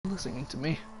listening to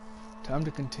me. Time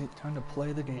to continue. Time to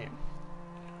play the game.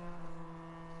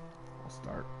 I'll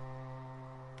start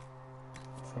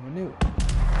from anew.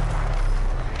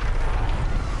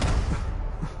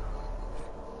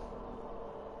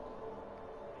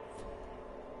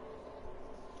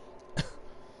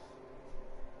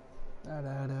 Da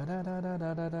da da da da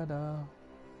da da da da.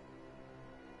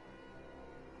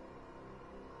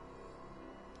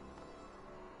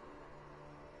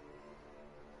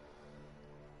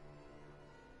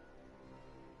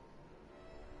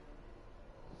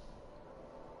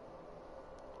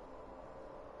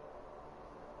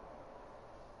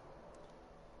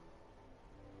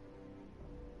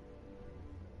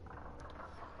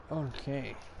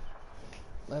 Okay,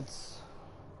 let's.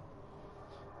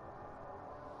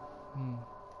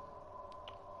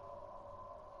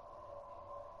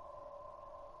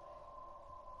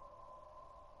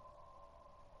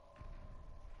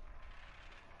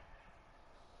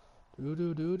 Do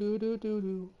do do do do do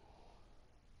do.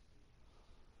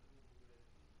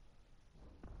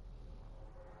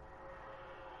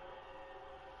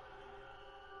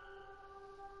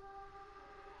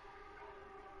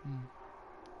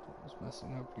 What's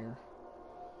messing up here?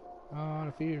 Oh,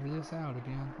 to figure this out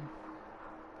again.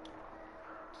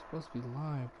 It's supposed to be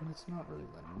live, but it's not really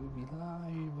letting me be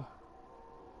live.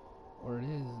 Or it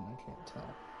is, and I can't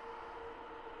tell.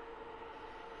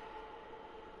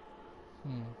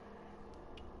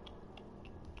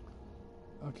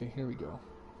 Okay, here we go.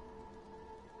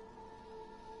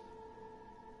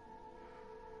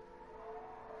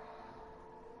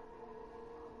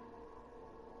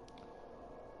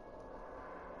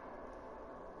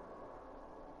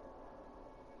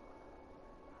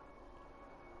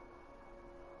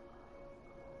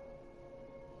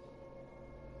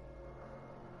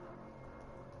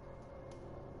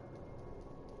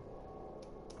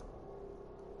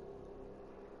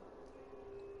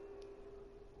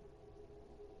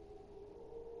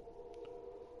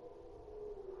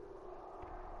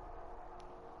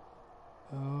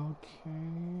 Okay.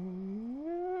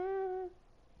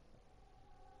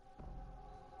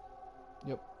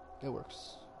 Yep, it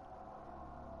works.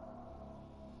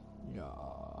 Yeah.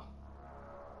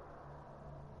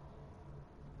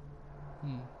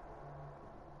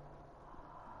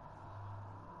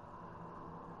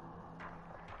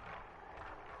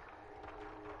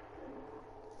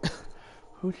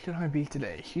 Who should I be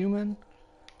today? Human,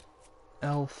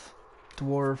 elf,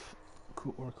 dwarf,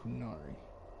 or kunari?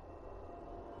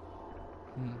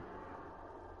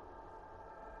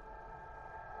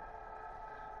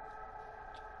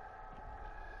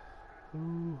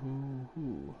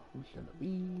 Who should I be?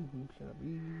 Who should I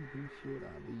be? Who should I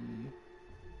be?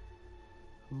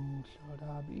 Who should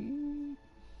I be?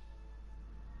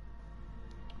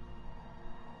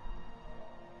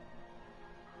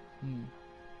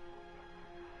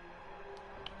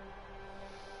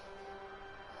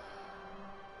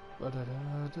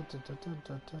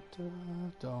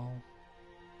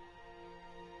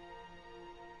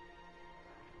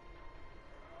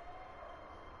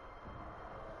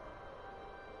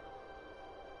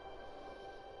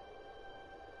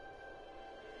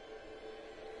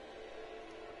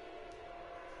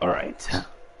 Alright.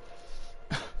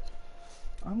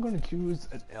 I'm going to choose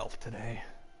an elf today.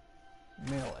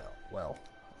 Male elf. Well,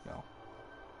 no.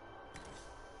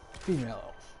 Female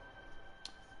elf.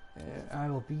 And I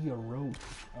will be a rogue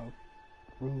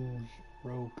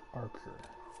archer.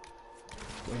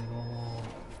 Normal.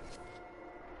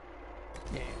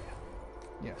 Yeah.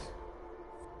 Yes.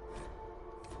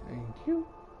 Thank you.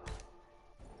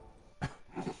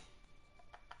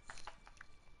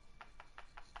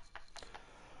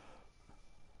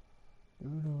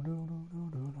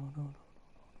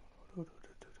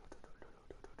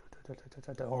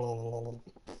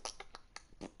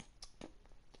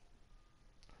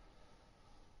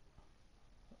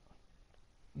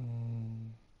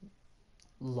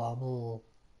 Level.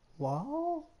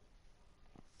 Wow.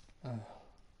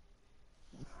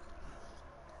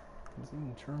 It's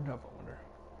even turned up, I wonder.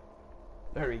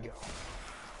 There we go.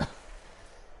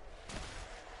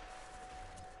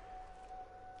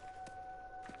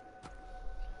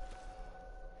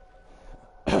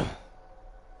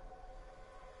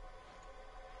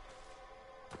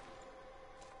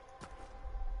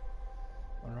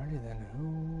 Alrighty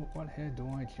then, what head do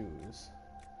I choose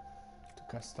to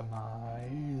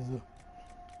customize?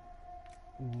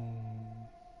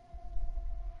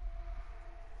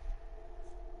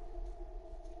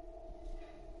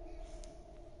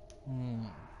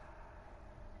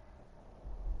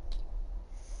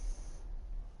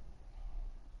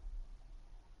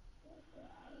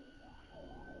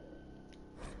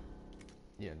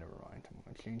 Yeah, never mind. I'm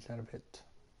gonna change that a bit.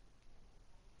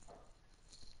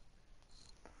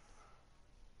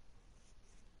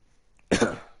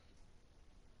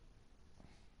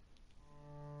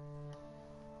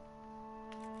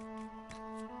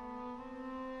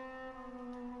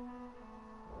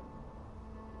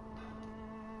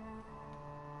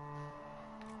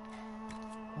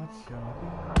 What's your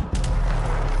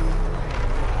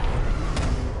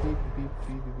beep beep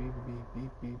beep beep beep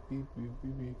beep beep beep beep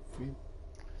beep beep.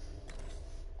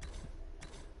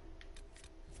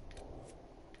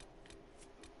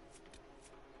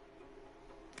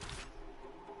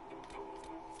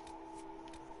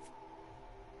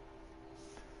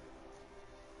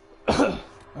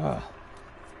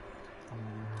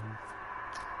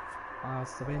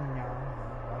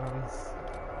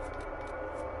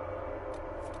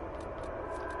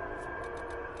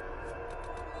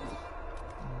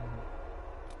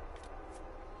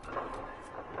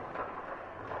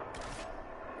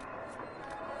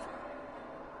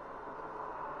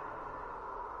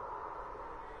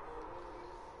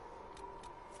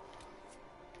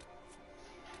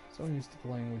 So used to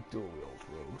playing with dual wield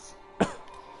rogues.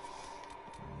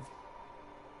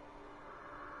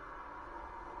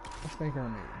 Let's make her a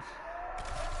mage.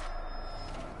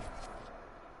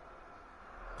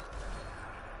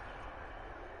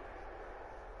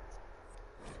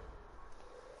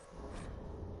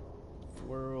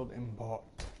 World import.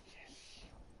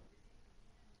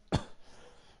 Yes.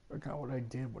 Forgot what I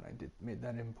did when I made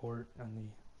that import on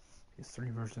the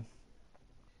PS3 version.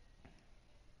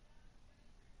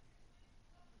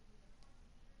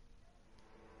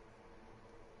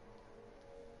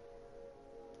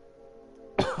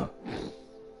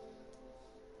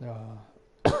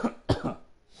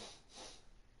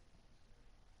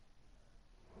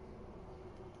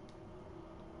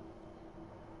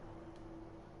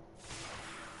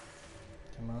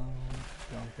 Come on,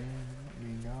 jump in. We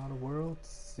got a world to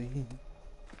see.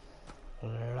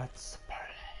 Let's play.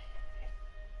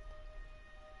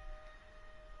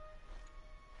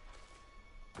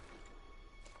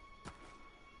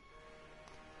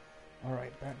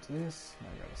 Alright, back to this. Now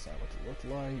I gotta decide what to look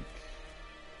like.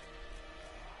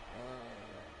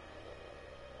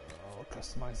 I'll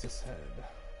customize this head.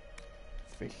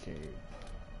 Face shape.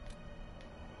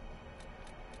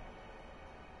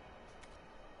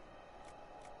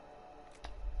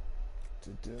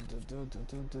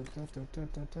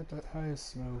 Hi,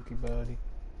 Smokey buddy.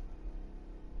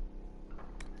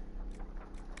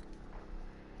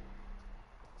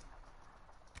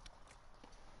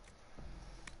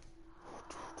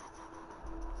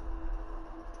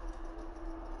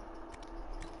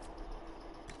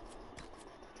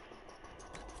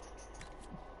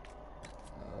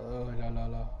 Oh la la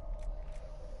la.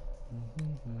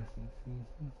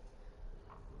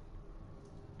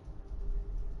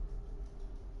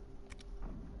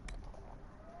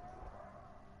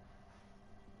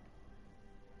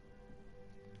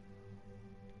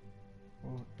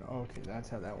 Okay, that's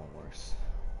how that one works.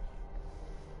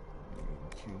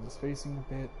 Cue the spacing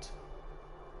a bit.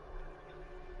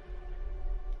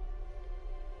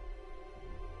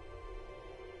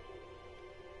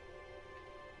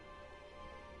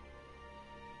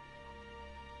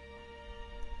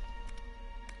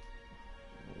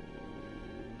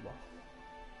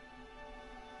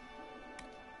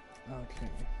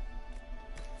 Okay.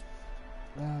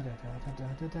 Da da da da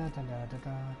da da da da da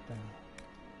da.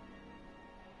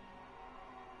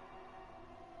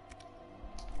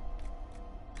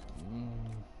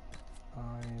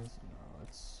 Eyes. No,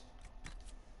 let's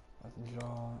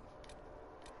jaw.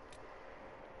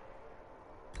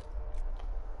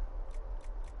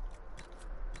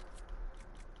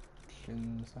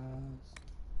 Chin size.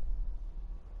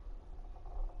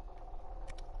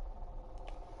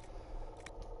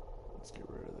 Let's get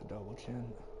rid of the double chin.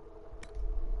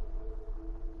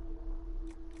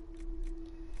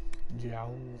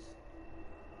 Jowls.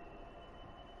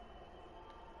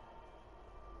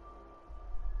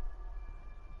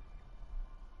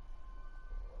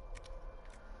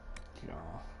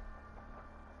 Jaw.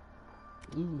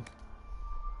 Ooh.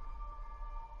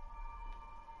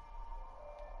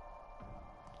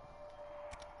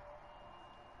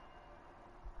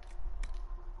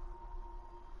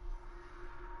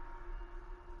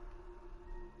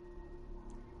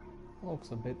 Looks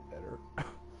a bit better.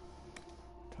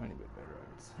 Tiny bit better,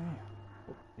 I would say.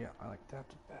 Oh, yeah, I like that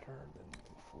better than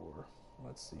before.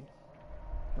 Let's see.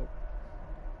 Nope.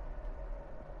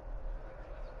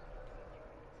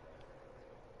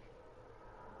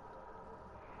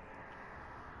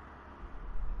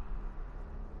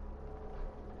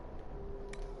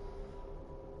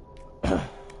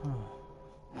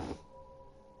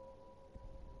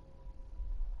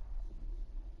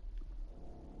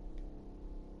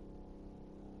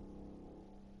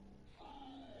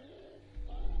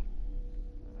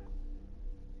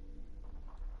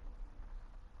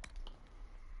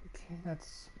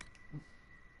 that's...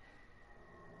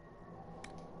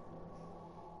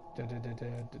 Da da da da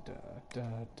da da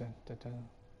da da da.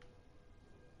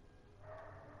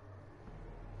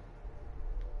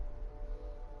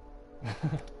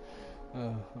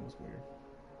 That was weird.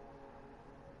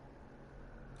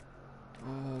 Da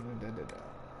da da da.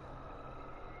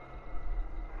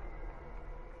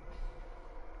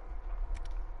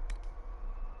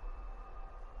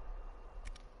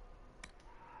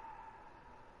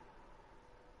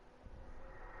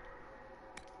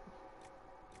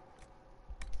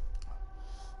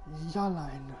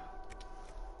 Jalein.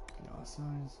 Ja,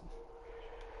 signs.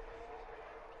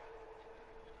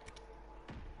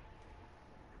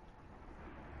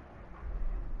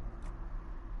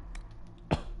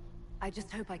 I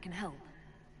just hope I can help.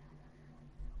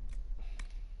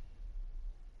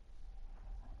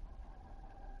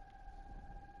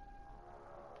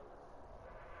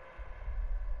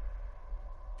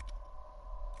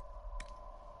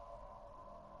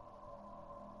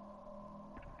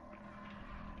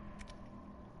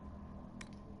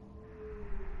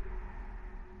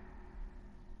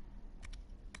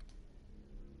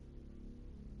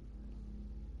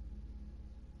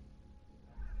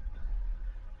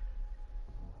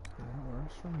 That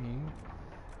works for me.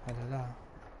 Da da da.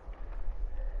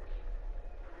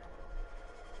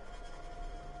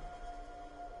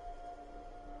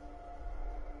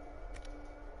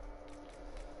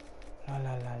 La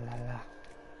la la la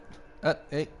la.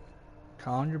 Hey,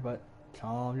 calm your butt.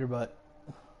 Calm your butt.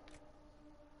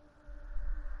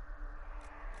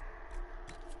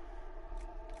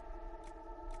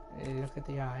 Hey, look at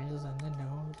the eyes and the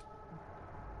nose.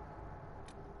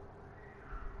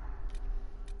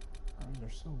 Oh,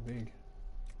 they're so big.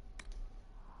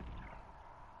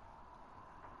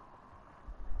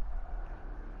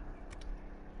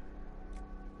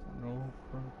 No,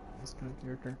 for this kind of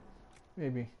character,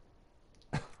 maybe.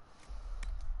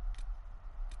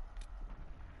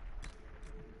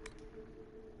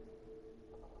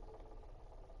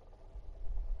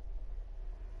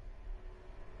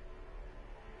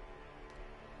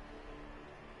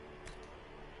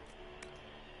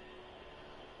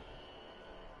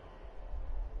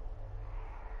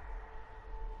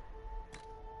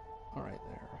 All right,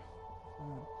 there.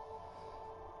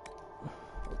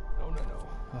 Oh,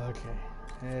 no. Okay,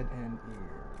 head and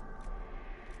ear,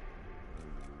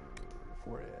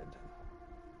 forehead.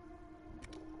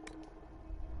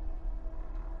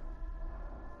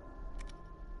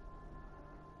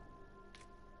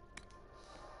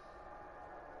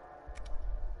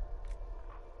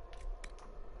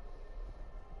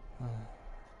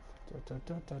 Da da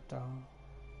da da da.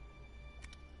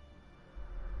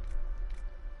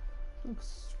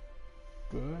 Looks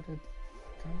good at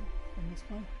kind of in this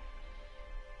one.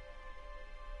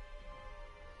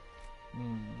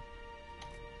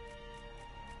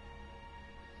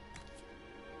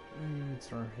 Maybe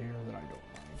it's our hair that I don't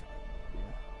mind. Yeah.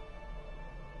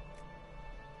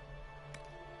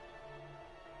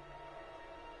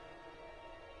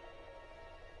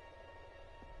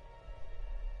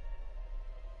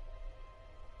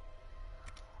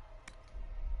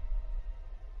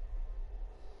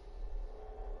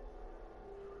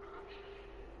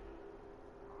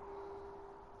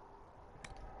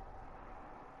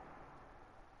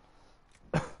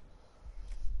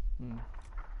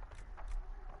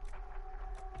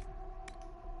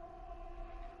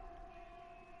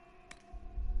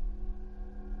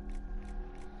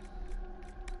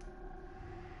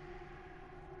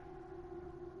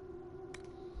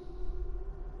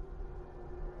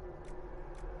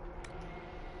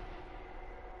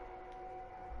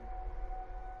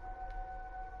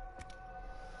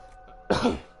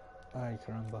 Ay,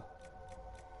 caramba.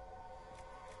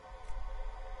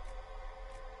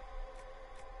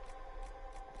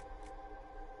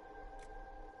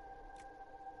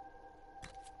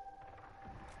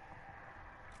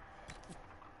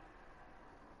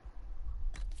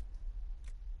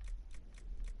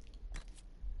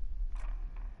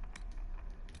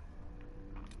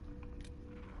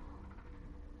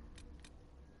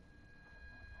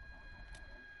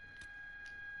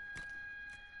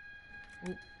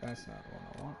 Oop, that's not the one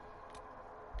I want.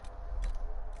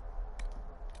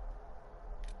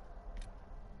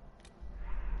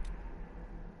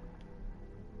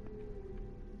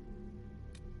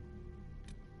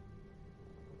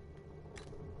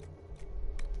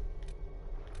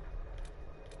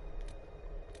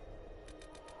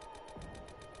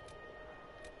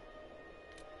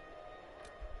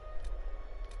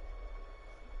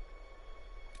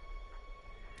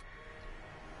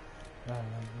 La, la, la,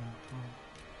 la.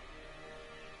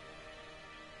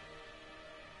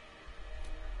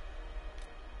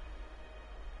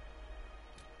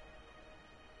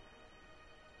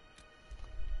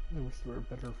 I wish there were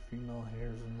better female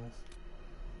hairs in this.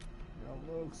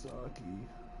 Y'all look sucky.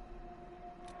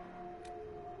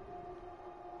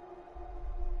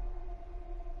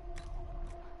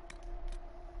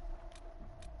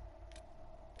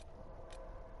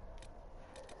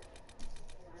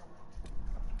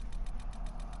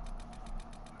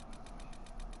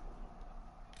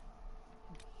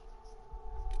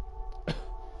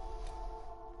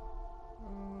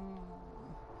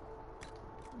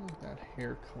 That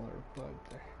hair color, but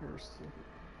the hair's still.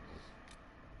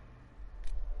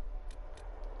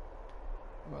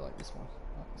 Oh, I like this one.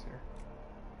 Oh, it's here.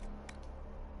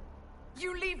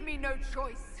 You leave me no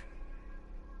choice.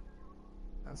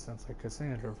 That sounds like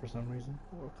Cassandra for some reason.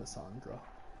 Or Cassandra.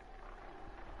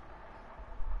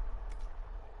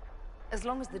 As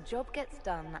long as the job gets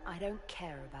done, I don't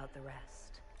care about the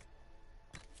rest.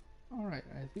 Alright,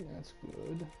 I think that's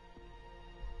good.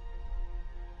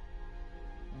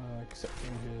 Accept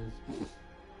changes.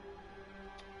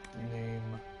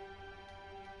 Name.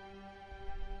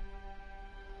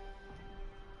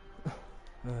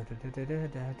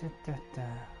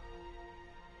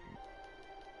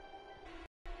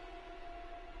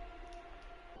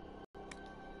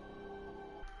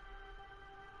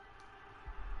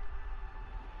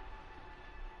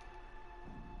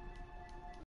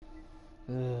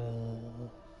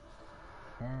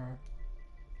 Her.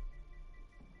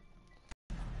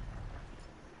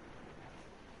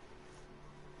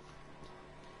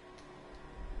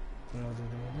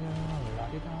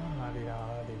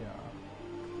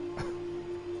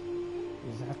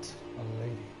 Is that a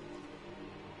lady?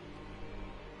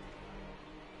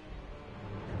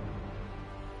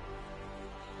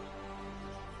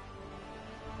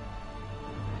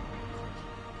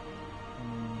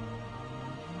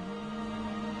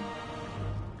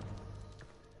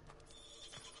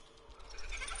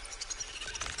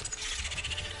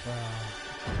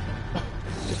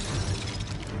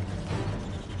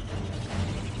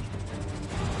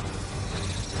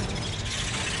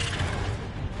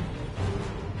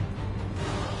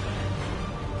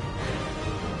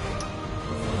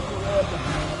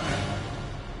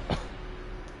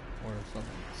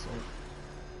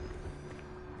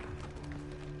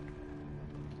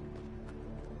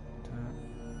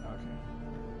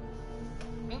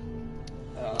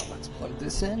 Let's plug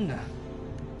this in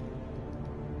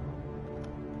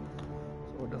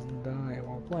so it doesn't die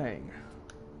while playing.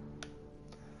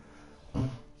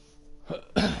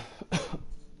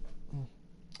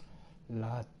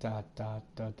 La da da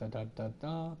da da da da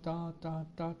da da da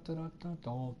da da da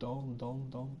don don don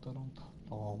don don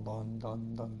don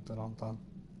don don don don.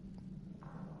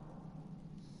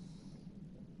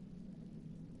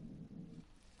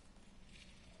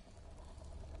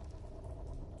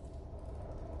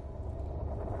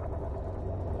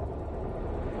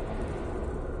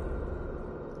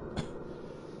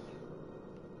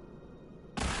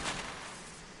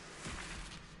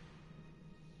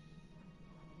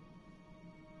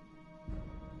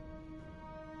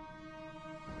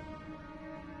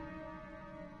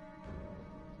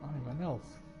 I'm an elf.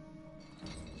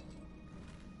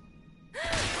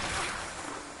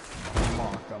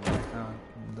 Mark on my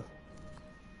hand.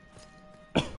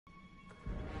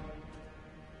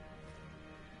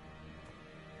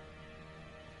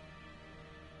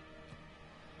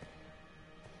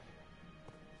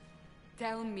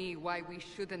 Tell me why we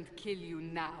shouldn't kill you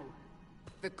now.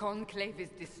 The Conclave is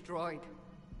destroyed.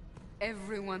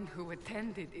 Everyone who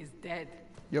attended is dead.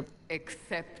 Yep.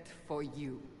 Except for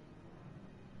you.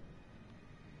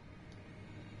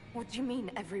 What do you mean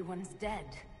everyone's dead?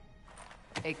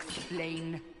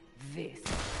 Explain this.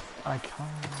 I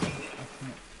can't.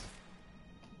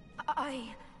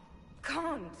 I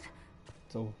can't.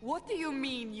 So. What do you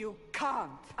mean you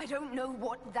can't? I don't know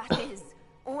what that is,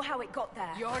 or how it got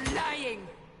there. You're lying!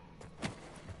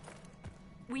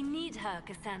 We need her,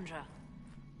 Cassandra.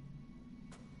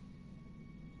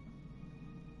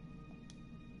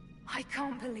 I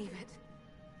can't believe it.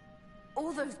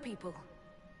 All those people.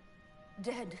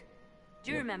 Dead.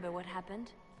 Do you remember what happened?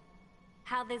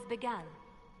 How this began?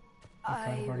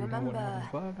 I remember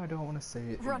But I don't want to say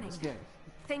it running. in this game.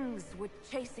 Things were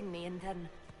chasing me, and then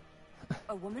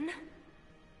a woman.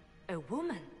 A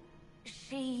woman?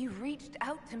 She reached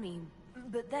out to me,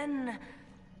 but then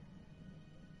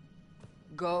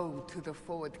Go to the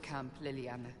forward camp,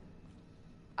 Liliana.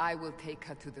 I will take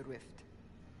her to the rift.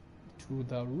 To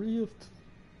the rift.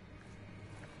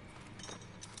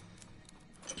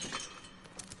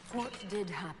 what did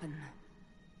happen?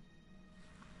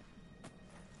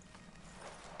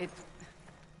 It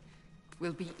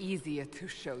will be easier to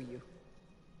show you.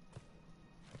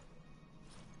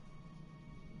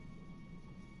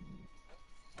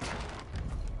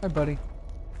 Hi, buddy.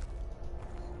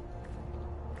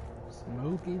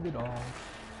 Smokey the dog.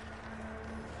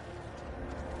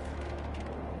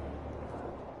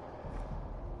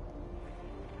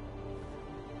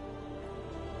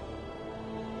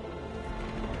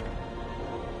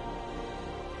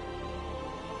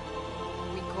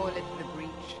 We call it the Breach.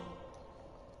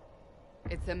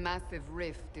 It's a massive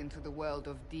rift into the world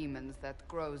of demons that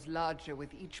grows larger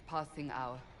with each passing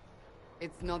hour.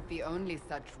 It's not the only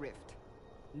such rift,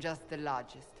 just the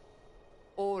largest.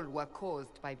 All were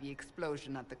caused by the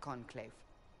explosion at the Conclave.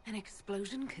 An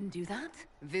explosion can do that?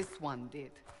 This one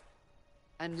did.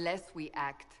 Unless we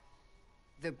act,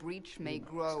 the Breach may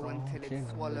grow until it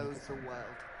swallows the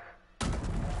world.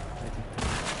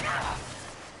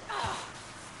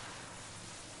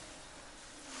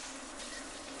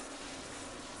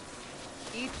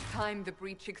 Each time the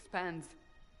Breach expands,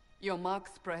 your mark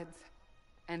spreads,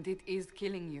 and it is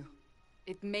killing you.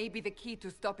 It may be the key to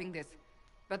stopping this,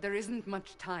 but there isn't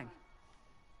much time.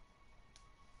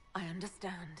 I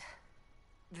understand.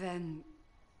 Then...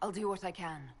 I'll do what I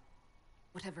can.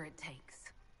 Whatever it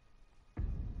takes.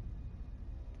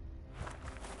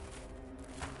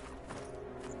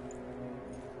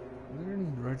 Are there any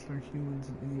regular humans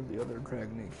in any of the other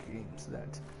Dragon Age games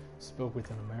that spoke with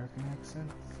an American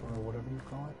accent, or whatever you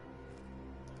call it?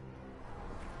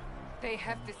 They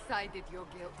have decided your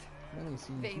guilt.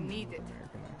 They need it.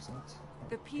 American accents.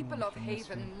 The people of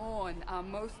Haven mourn our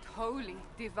most holy,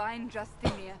 divine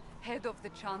Justinia, head of the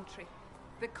Chantry.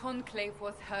 The Conclave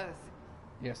was hers.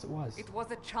 Yes, it was. It was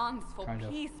a chance for Kind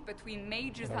of. peace between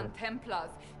mages and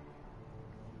Templars.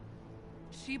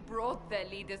 She brought their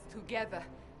leaders together.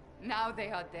 Now they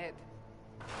are dead.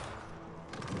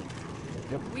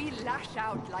 Yep. We lash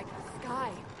out like the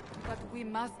sky, but we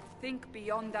must think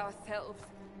beyond ourselves,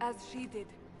 as she did.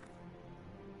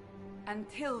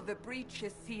 Until the breach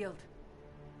is sealed.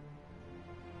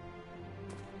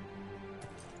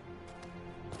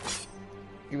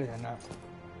 Give me that now.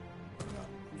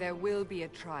 There will be a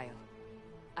trial.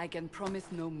 I can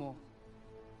promise no more.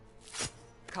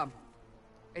 Come.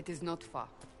 It is not far.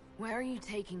 Where are you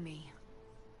taking me?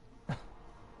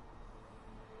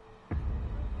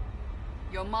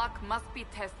 Your mark must be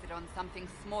tested on something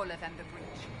smaller than the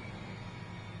breach.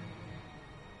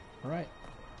 Alright.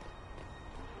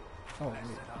 Oh,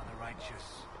 Blessed are the righteous.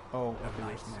 oh, okay,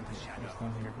 there's one here. There's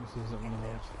one here. This isn't one of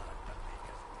those.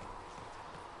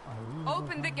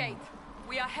 Open the gate.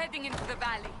 We are heading into the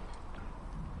valley.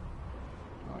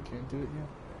 Oh, I can't do it yet.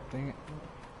 Dang it.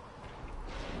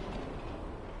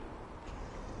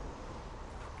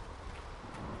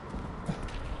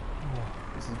 Oh,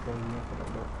 this is probably up, but I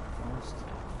don't first.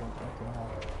 Don't like it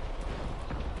all.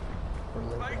 Or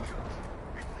live like this.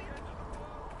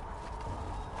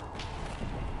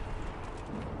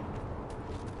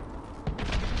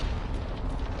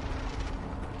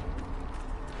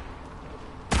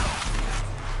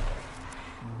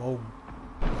 Boom.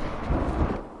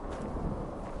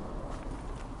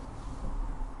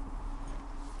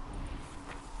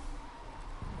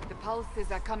 The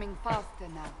pulses are coming faster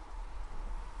now.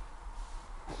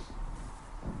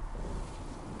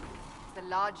 The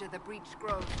larger the breach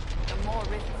grows, the more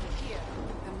rifts appear,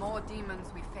 the more demons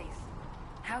we face.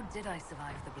 How did I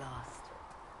survive the blast?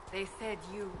 They said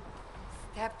you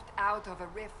stepped out of a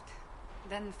rift,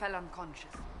 then fell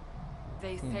unconscious.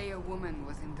 They say a woman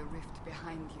was in the rift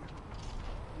behind you.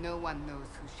 No one knows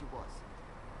who she was.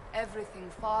 Everything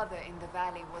farther in the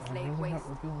valley was laid waste,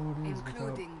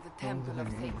 including the Temple of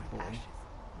Sacred Ashes.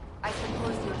 I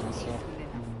suppose you'll see soon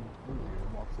enough.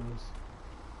 Walkthroughs.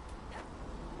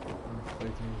 Or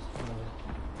playthroughs, whatever.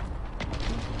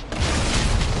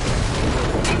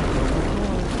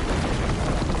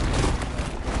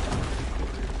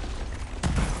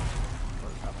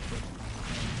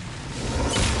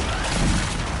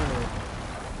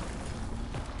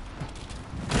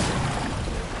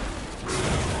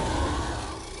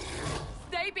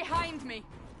 Stay behind me!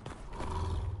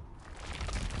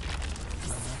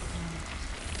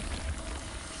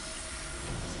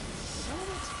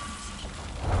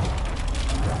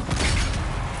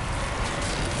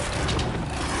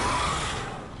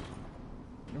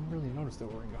 I never really noticed they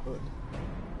were wearing a hood.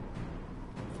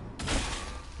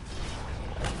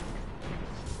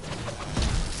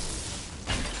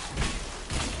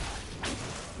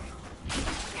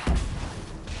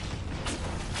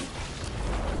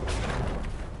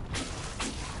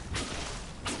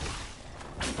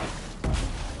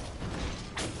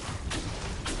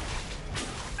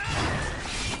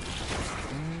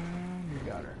 You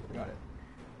got her. Got it.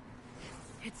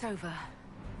 It's over.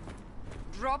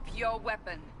 Drop your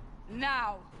weapon.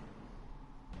 Now!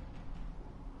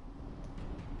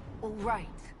 All right.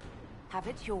 Have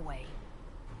it your way.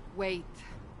 Wait.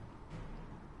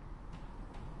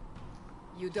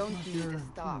 You don't Not need your a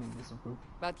staff, team disapprove.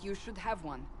 but you should have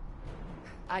one.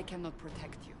 I cannot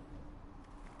protect you.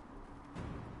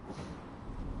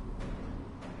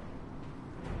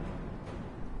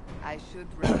 I should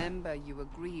remember you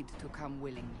agreed to come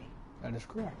willingly. That is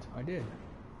correct. I did.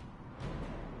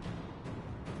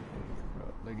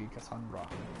 Lady Cassandra.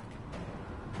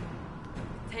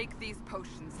 Take these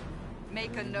potions.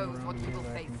 Maker knows what he will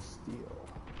face.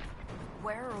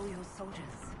 Where are all your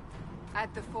soldiers?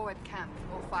 At the forward camp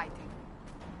or fighting.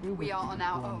 We are on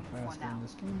our own for now. In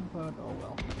this game, but oh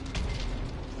well.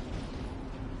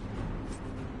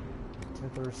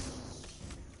 Tethers.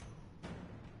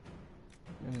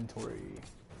 Inventory.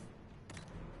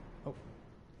 Oh,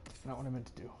 not what I meant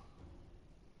to do.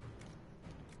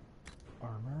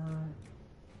 Armor.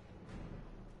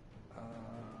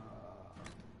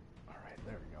 Alright,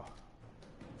 there we go.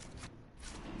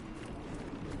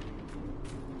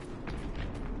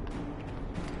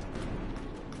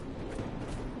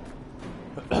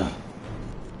 I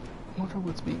wonder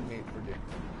what's being made for dinner.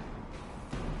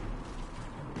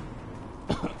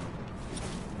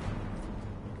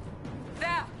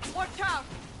 There! Watch out!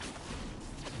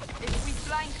 If we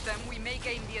flank them, we may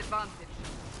gain the advantage.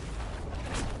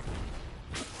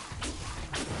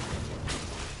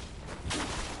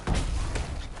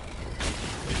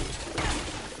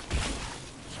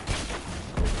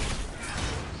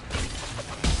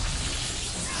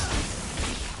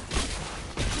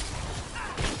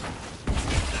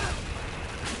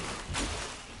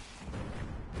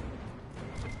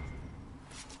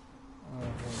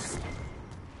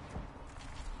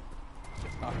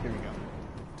 Here we go.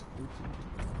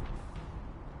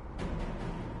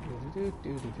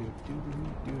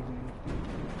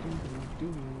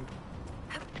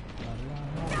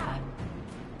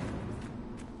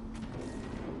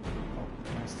 Oh,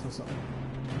 can I steal something?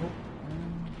 Nope.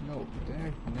 No,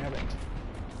 dagnabbit.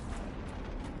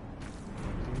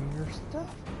 Give me your stuff.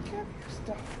 Give me your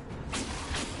stuff.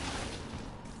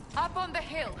 Up on the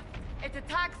hill. It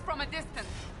attacks from a distance.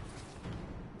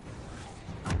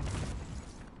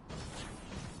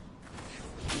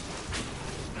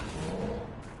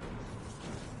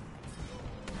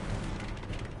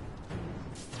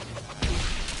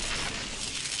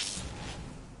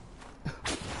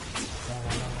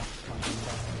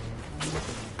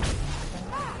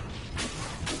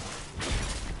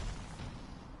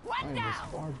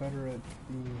 Better at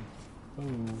the bow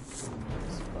than this,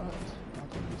 but I'll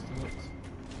get used to it.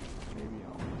 Maybe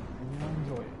I'll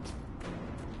enjoy it.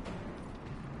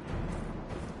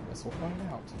 Guess we'll find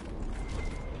out.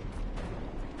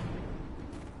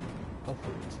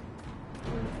 Elfruit.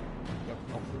 Yep,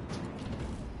 Elfruit.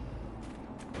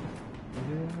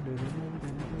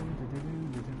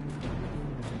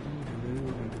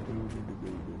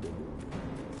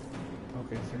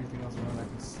 Okay, is there anything else around I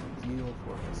can steal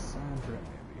for Cassandra?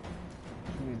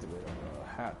 She needs a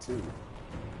hat too.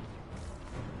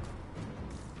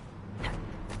 I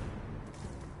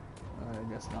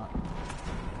guess not.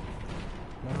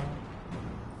 No.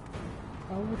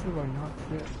 How much do I not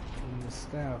crit when the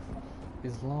staff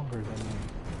is longer than me?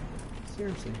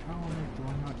 Seriously, how much do I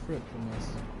not crit from this?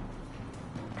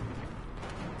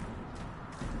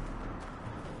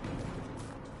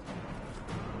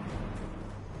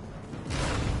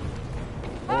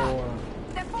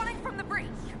 They're falling from the breach.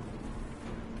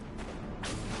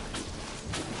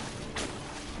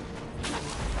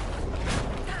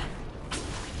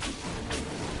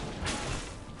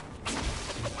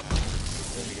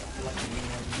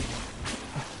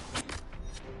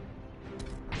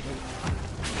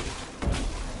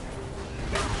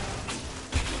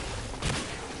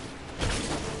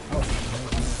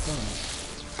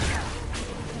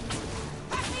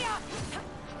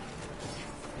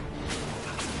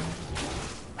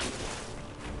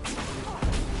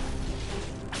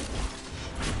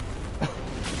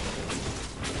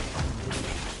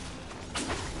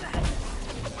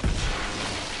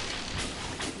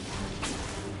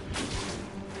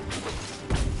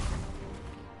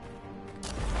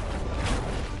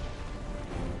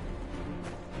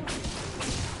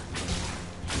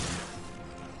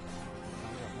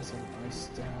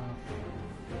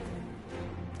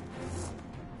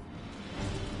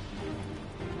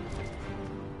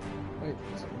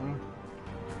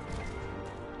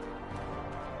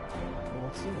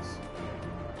 What's this?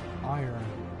 Iron.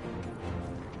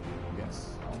 Yes,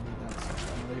 I'll need that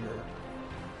sometime later.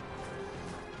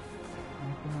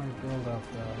 How can I build up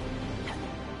the...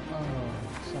 Oh,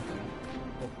 something.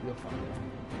 You'll find it.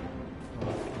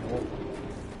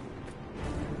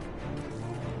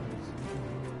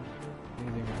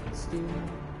 stew.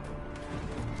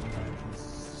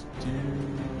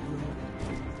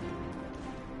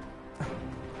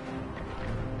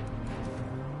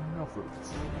 No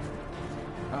fruits.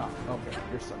 Ah, okay.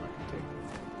 Your son I can take.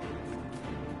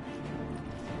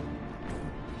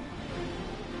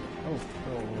 Oh,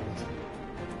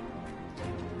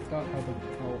 forgot how the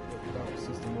battle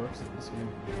system works in this game.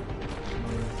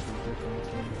 It's different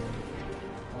from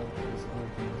all these other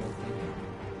games I've played.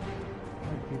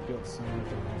 Might be built similar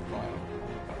to my file.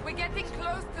 We're getting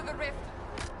close to the rift.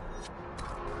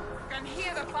 Can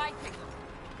hear the fighting.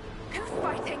 Who's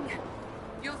fighting?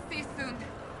 You'll see soon.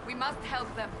 We must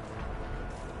help them.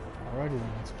 Alrighty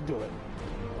then, let's do it.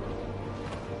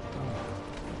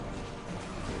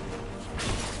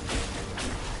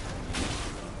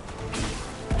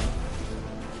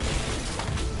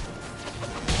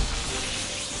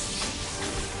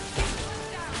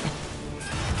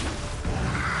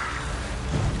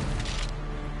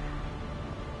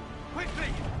 Quickly!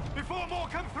 Before more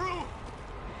come through!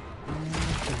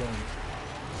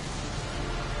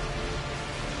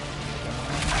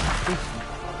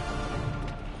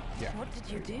 Yeah. What did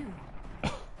you do?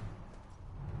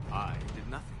 I did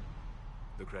nothing.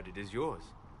 The credit is yours.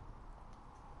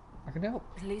 I can help.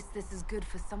 At least this is good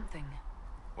for something.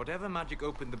 Whatever magic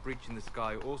opened the breach in the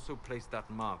sky also placed that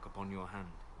mark upon your hand.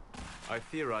 I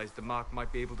theorized the mark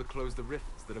might be able to close the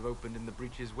rifts that have opened in the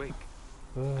breach's wake.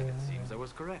 And it seems I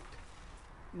was correct.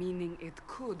 Meaning it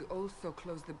could also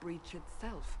close the breach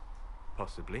itself.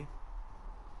 Possibly.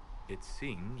 It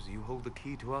seems you hold the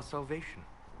key to our salvation.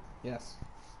 Yes.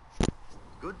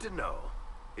 Good to know.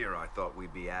 Here I thought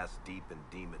we'd be ass deep in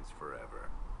demons forever.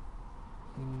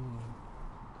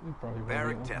 We probably will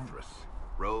Varric be. Tethras,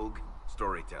 rogue,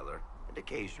 storyteller, and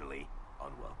occasionally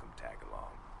unwelcome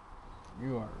tag-along.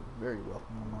 You are very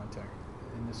welcome on my tag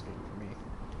in this game for me.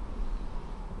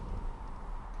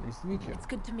 Pleased to meet you. It's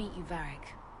good to meet you,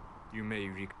 Varric. You may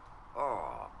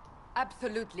Oh,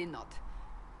 Absolutely not.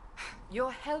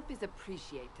 Your help is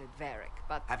appreciated, Varric,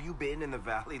 but have you been in the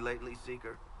valley lately,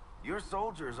 Seeker? Your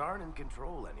soldiers aren't in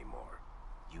control anymore.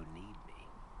 You need me.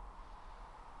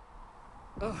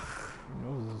 ugh, Who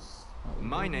knows this?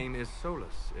 My name is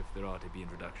Solus, if there are to be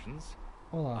introductions.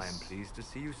 Olas. I am pleased to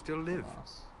see you still live.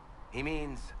 Olas. He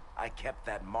means I kept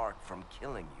that mark from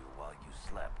killing you while you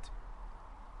slept.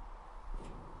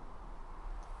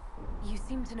 You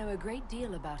seem to know a great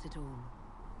deal about it all.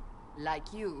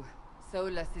 like you,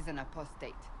 Solus is an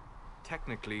apostate.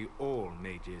 Technically, all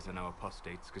mages are now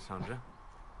apostates, Cassandra.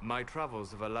 My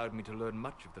travels have allowed me to learn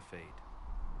much of the Fade,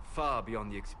 far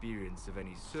beyond the experience of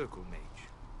any circle mage.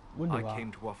 I Wunderbar.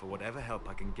 came to offer whatever help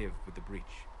I can give with the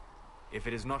breach. If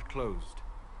it is not closed,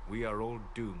 we are all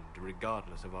doomed,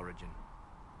 regardless of origin.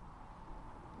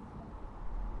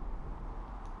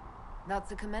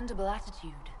 That's a commendable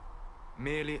attitude.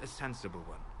 Merely a sensible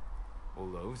one.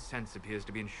 Although sense appears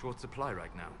to be in short supply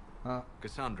right now. Huh?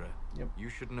 Cassandra, Yep. you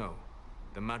should know.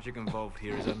 The magic involved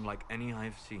here is unlike any I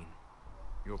have seen.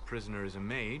 Your prisoner is a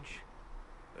mage,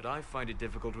 but I find it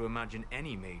difficult to imagine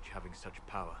any mage having such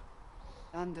power.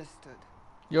 Understood.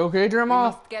 You okay, We Dremel?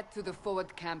 must get to the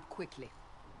forward camp quickly.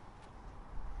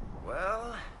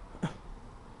 Well,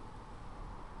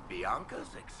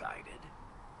 Bianca's excited.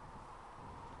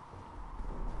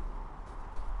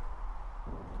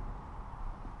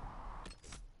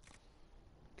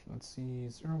 Let's see.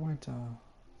 Is there a way to?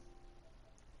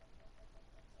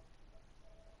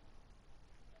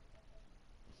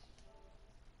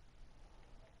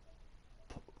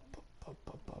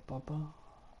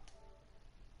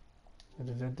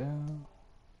 Da-da-da-da.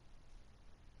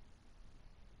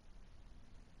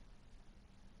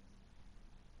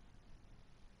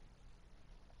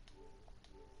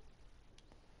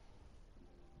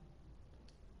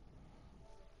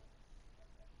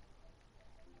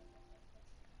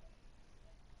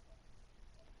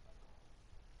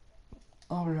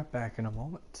 I'll be right back in a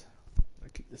moment. I'll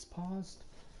keep this paused.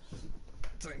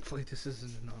 Thankfully, this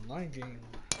isn't an online game.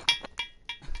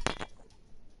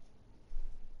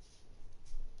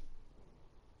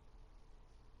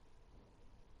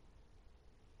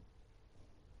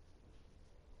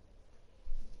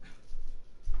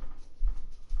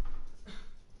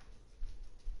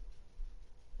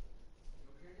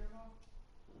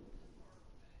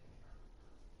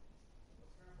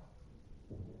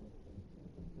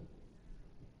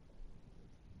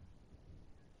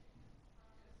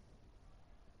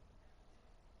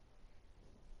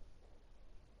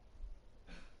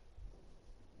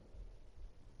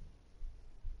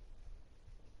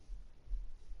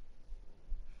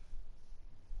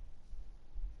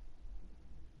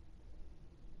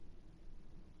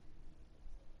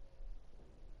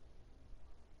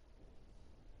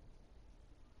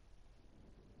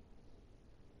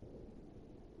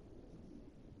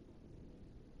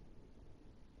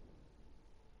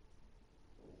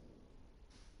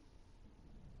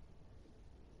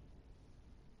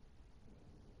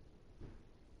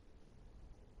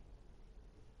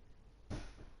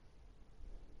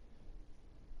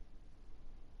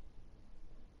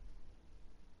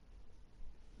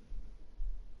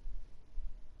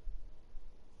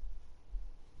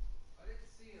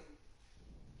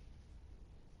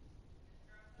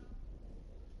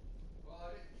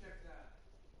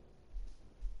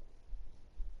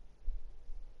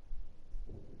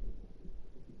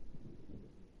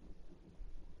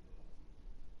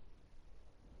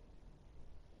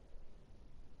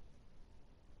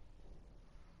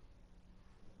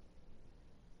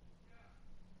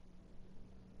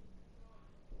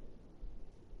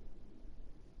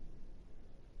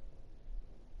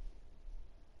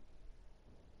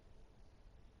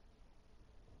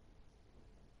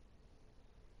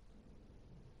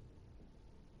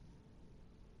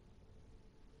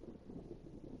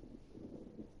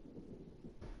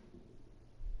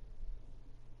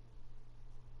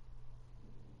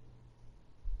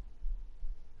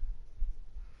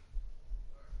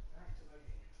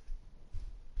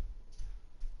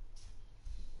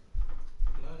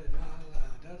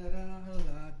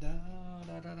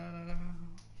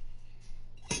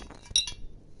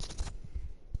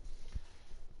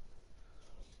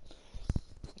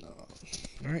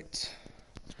 Alright.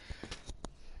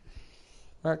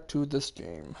 Back to this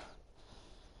game.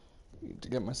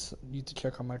 Need to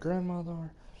check on my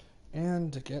grandmother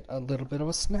and to get a little bit of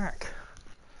a snack.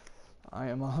 I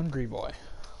am a hungry boy.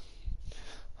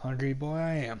 Hungry boy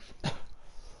I am.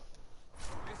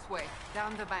 This way,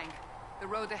 down the bank. The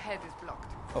road ahead is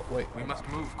blocked. Oh wait, We must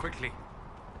move quickly.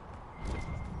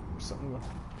 something.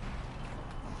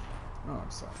 Oh,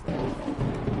 I'm sorry.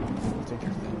 Take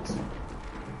your things.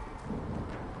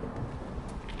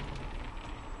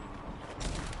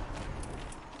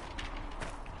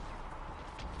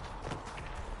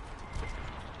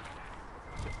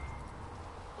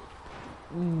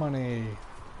 Money.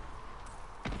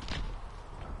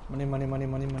 Money, money, money,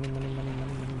 money, money, money, money, money, money,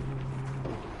 money.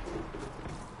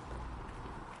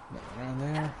 Nothing around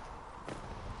there.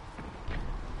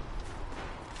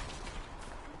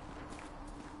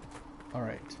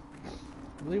 Alright.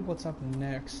 I believe what's up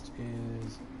next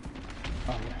is...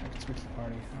 Oh yeah, I can switch the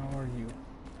party. How are you?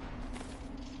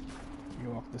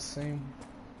 You walk the same.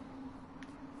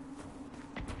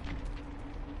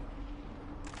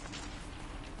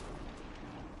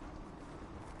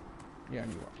 Yeah,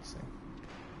 you walk the same.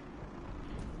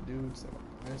 Dudes that walk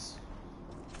like this.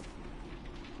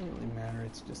 Doesn't really matter,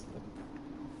 it's just that...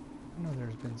 I know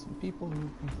there's been some people who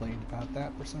complained about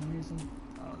that for some reason.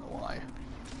 I don't know why.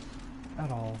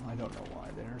 At all, I don't know why.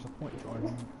 There's a point,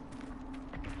 Jordan.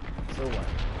 So what?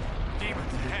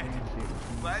 Demons ahead.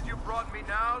 Glad you brought me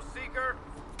now, Seeker.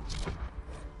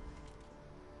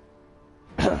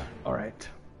 Alright.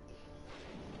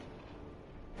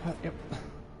 Yep.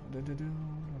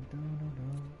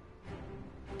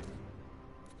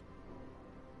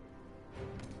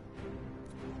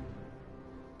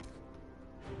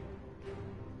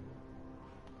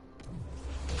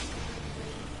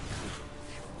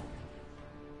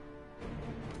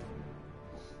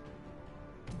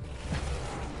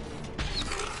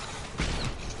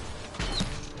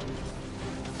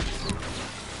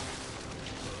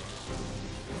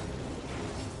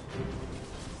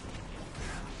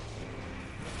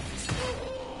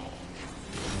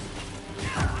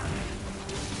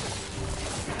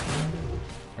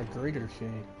 Greater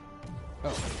shade. Oh.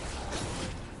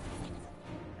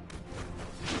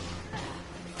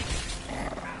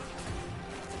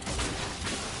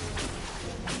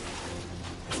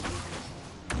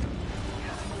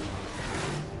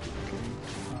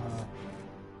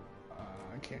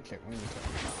 I can't check when you can.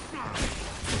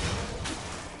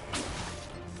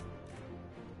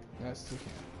 Yes, you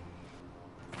can.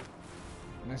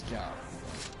 Nice job.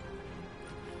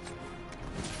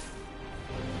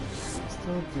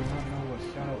 Still do not know what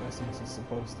Shadow Essence is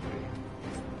supposed to be.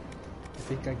 I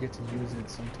think I get to use it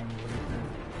sometime later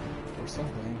or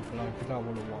something, but I forgot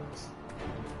what it was.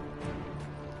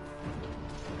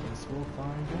 Guess we'll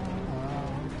find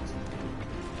out.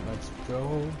 Let's go.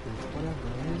 There's whatever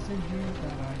is in here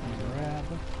that I can grab.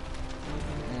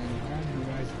 And have you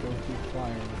guys go through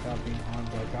fire without being harmed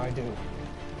like I do.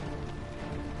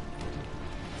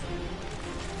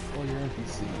 Or your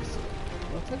NPCs.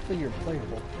 Well, technically you're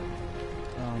playable.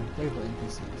 Playable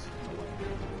NPCs.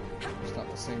 It's not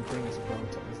the same thing as the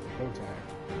pro tag.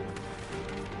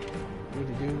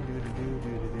 Everything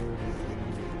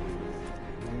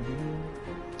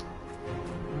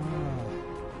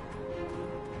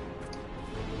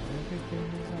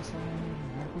is awesome.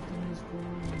 Everything is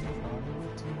cool.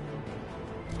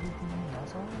 Everything is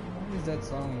awesome. Why is that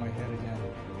song in my head again?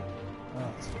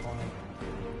 Oh, it's funny.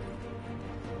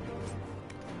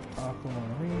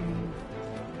 Aquamarine.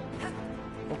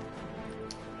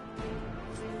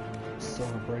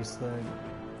 Silver bracelet.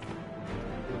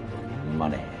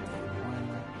 Money. Why am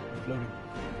I floating?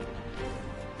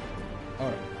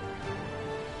 Alright.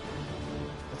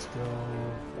 Let's go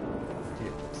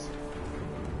get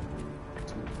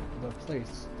to the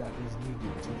place that is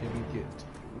needed to get to.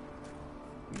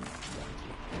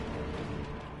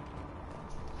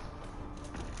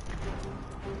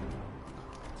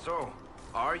 So,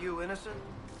 are you innocent?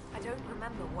 I don't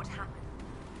remember what happened.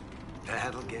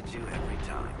 That'll get you every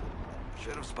time.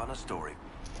 Should have spun a story.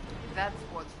 That's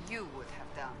what you would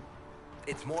have done.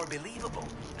 It's more believable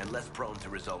and less prone to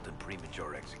result in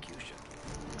premature execution.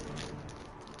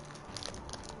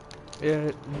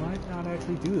 It might not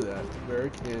actually do that,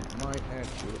 Beric. It might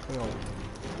actually, well,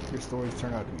 if your stories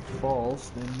turn out to be false,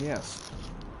 then yes.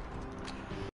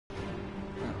 I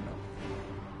don't know.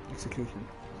 Execution.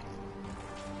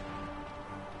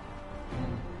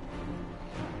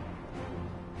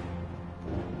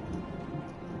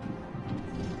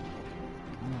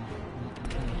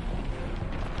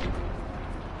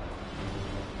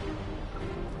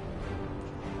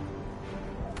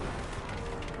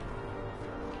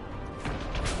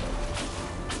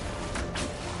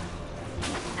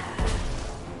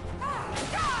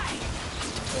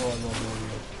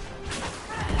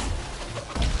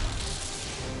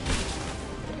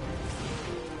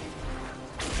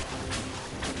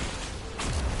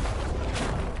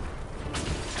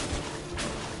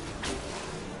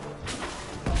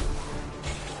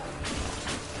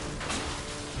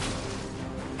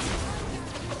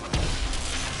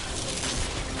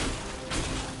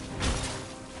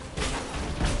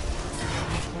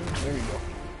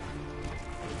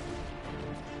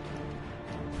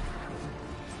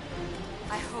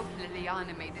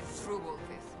 animate is through all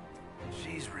this.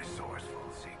 She's resourceful,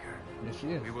 Seeker. Yes, she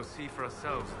is. We will see for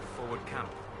ourselves at the forward camp.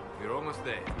 We're almost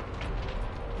there.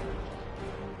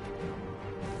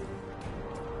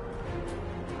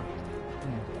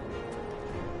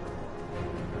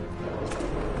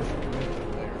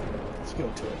 Let's go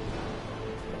to it.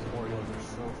 Those Oreos are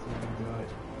so freaking good.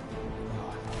 Oh,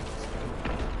 I love this.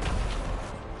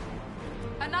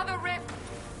 Another rift!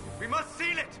 We must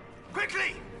seal it!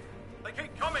 Quickly! They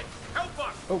keep coming! Help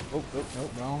us! Oh,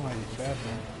 no, wrong way. Bad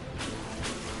man.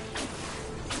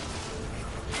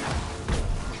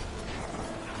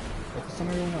 Focus on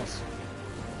everyone else.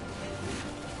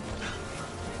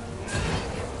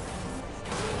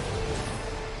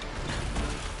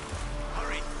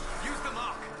 Hurry! Use the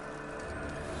mark!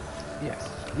 Yes,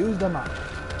 use the map.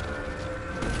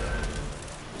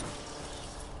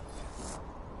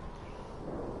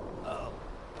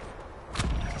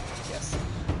 Yes.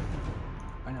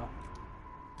 I know.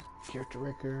 Character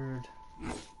record.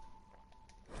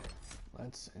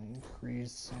 Let's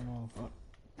increase some of... Oh,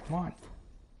 come on.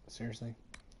 Seriously.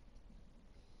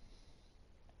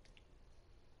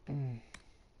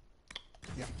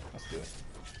 Yeah, let's do it.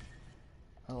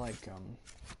 I like,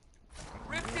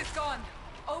 Rift is gone!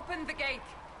 Open the gate!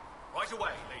 Right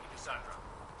away, Lady Cassandra.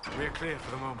 We're clear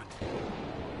for the moment.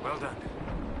 Well done.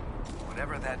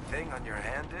 Whatever that thing on your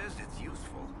hand is, it's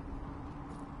useful.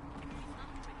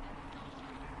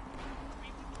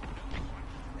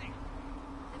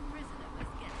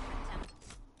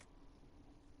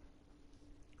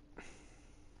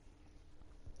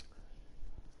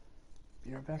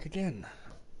 be right back again.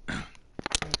 I'm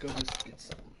gonna go just get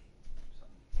some.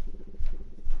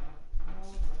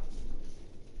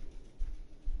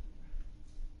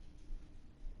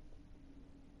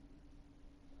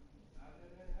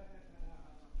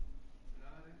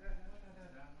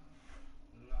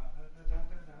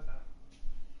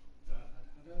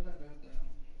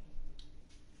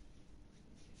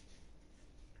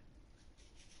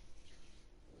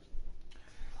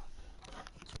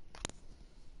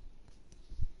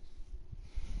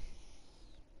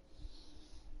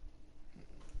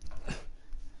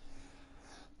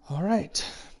 All right,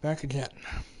 back again.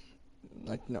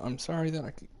 Like, no, I'm sorry that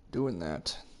I keep doing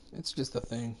that. It's just a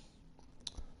thing.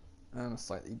 I'm a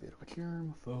slightly bit of a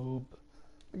germaphobe,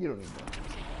 but you don't need that.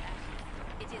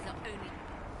 It is our only.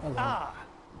 Hello.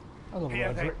 Hello, Here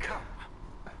Roderick. they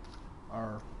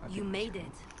come. You made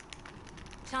it.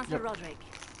 Chancellor Yep. Roderick,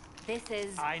 this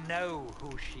is... I know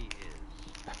who she is.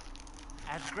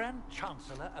 As Grand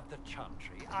Chancellor of the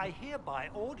Chantry, I hereby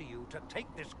order you to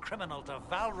take this criminal to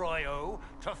Val Royeaux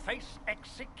to face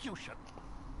execution.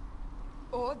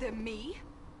 Order me?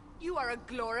 You are a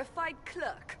glorified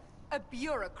clerk, a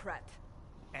bureaucrat.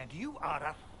 And you are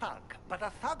a thug, but a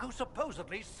thug who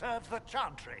supposedly serves the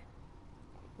Chantry.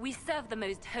 We serve the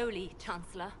most holy,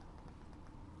 Chancellor.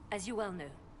 As you well know.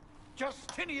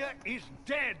 Justinia is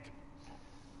dead!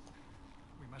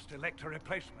 We must elect a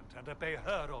replacement and obey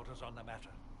her orders on the matter.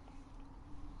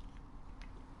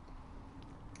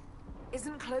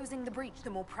 Isn't closing the breach the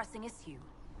more pressing issue?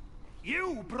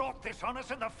 You brought this on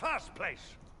us in the first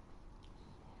place!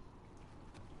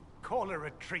 Call a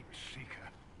retreat, Seeker.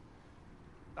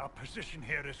 Our position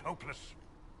here is hopeless.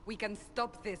 We can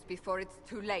stop this before it's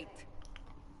too late.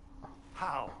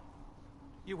 How?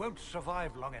 You won't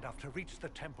survive long enough to reach the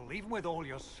temple, even with all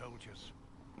your soldiers.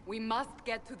 We must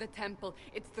get to the temple.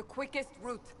 It's the quickest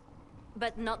route.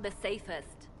 But not the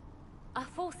safest. Our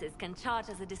forces can charge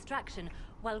as a distraction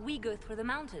while we go through the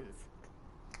mountains.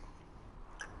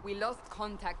 We lost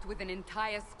contact with an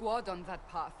entire squad on that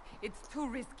path. It's too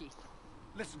risky.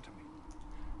 Listen to me.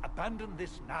 Abandon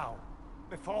this now,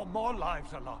 before more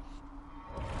lives are lost.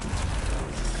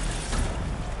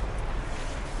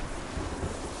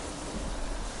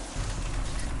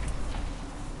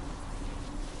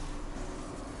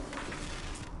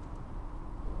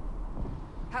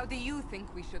 How do you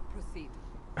think we should proceed?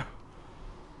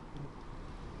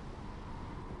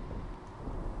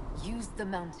 Use the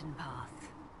mountain path.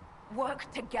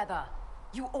 Work together.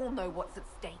 You all know what's at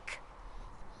stake.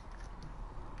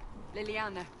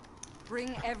 Liliana,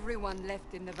 bring everyone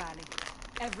left in the valley.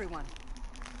 Everyone.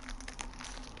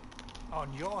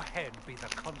 On your head be the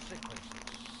consequences,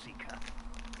 Seeker.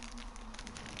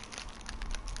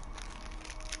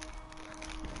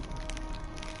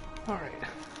 All right.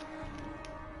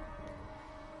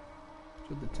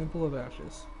 To the Temple of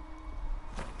Ashes.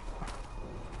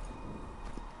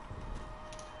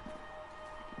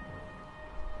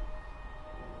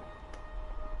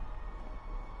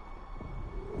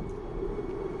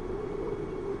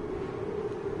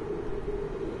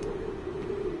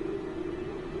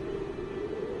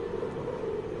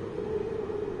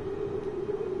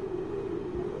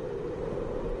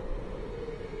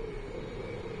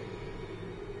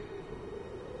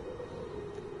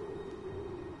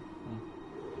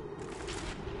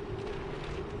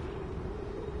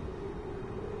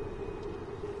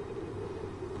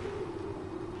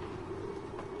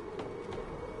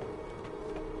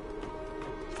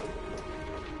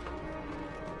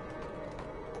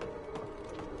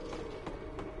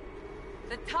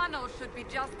 tunnel should be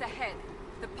just ahead.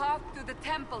 The path to the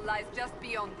temple lies just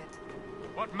beyond it.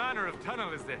 What manner of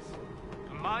tunnel is this?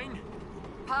 A mine?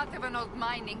 Part of an old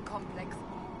mining complex.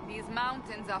 These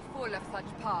mountains are full of such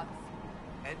paths.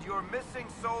 And your missing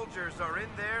soldiers are in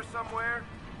there somewhere?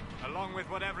 Along with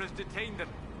whatever has detained them.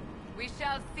 We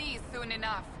shall see soon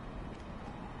enough.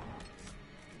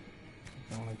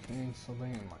 Only change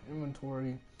something in my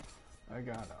inventory. I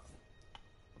got a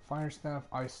fire staff,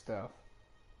 ice staff.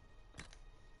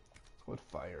 With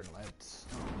fire, let's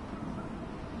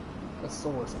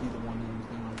Solus be the one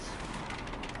using those.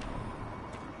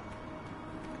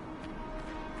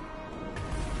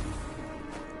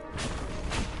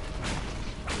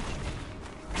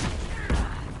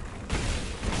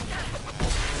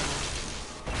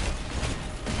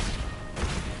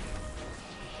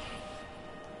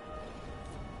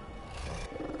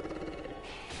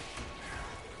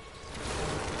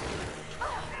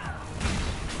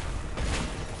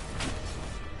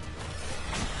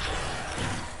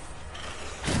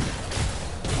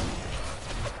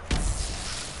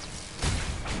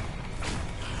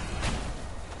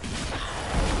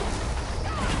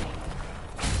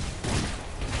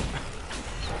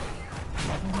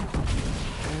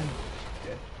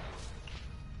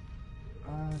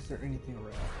 Is there anything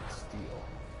around I can steal?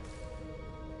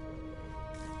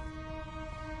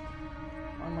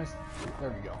 There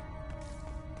we go.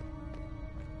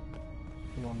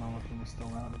 You don't know anything is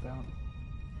still out about.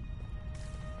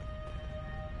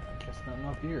 I guess nothing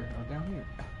up here, or down here.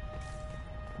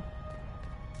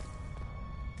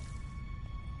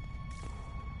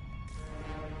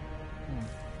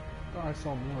 Thought I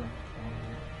saw more down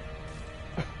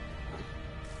here.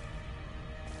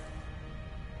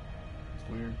 It's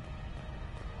weird.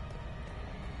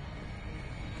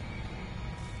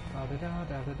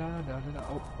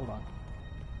 Oh, hold on.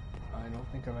 I don't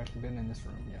think I've actually been in this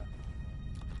room yet.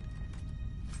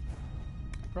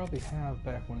 I probably have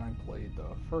back when I played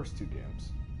the first two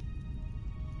games.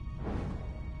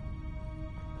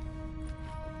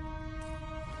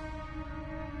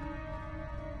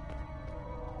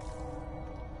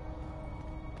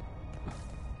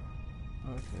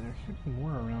 Okay, there should be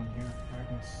more around here I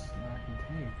can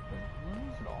take, but where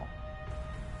is it all?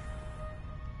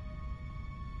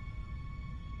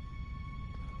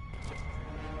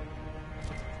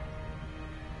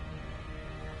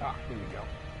 Ah, here we go.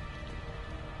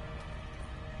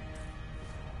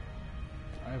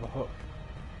 I have a hook.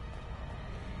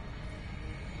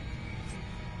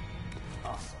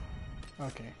 Awesome.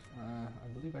 Okay, I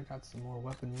believe I got some more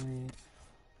weaponry.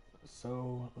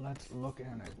 So let's look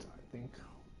at it. I think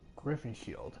Griffin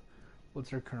shield.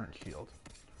 What's her current shield?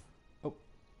 Oh,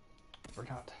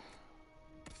 forgot.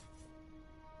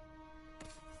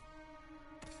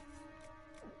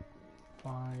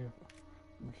 Five.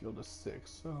 My shield is 6.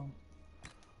 So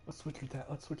let's switch that.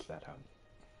 Let's switch that out.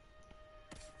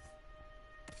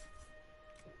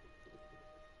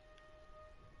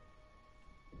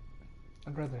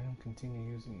 I'd rather him continue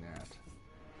using that.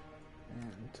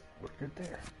 And we're good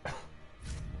there.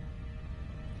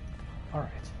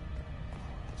 Alright.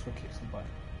 Let's rotate some button.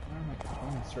 Why am I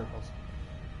going in circles?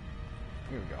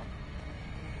 Here we go.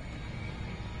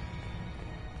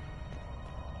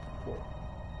 4.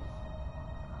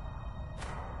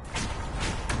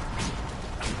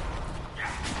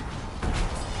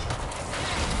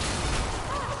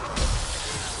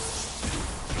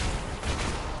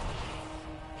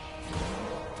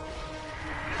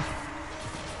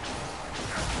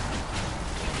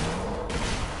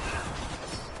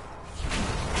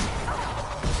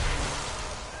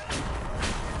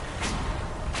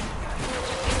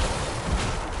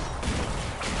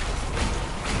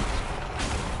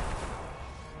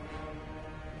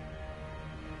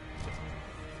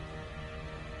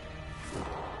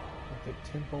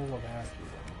 Temple of Ashes,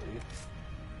 I believe.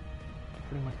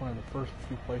 Pretty much one of the first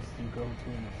few places you go to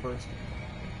in the first game.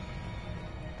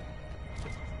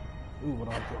 Ooh, what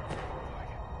do I do?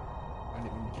 I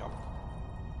didn't mean to jump.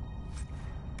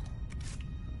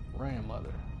 Ram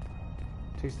leather.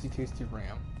 Tasty, tasty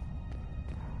ram.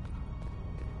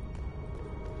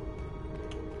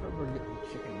 We're getting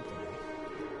chicken today.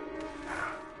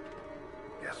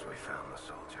 Guess we found the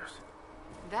soldiers.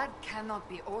 That cannot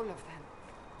be all of them.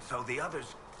 So the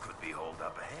others could be holed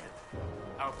up ahead.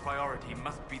 Our priority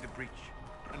must be the breach.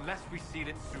 Unless we seal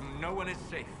it soon, no one is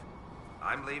safe.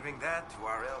 I'm leaving that to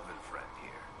our elven friend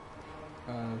here.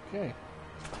 Okay.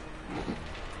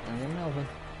 I am Elvin.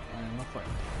 I am a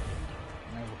friend.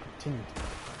 And I will continue to be a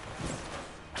friend.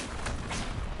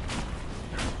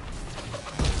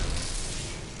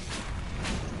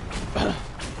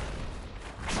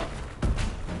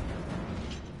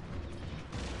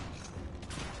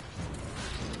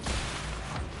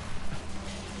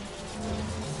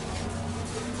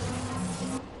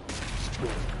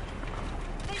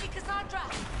 Lady Cassandra!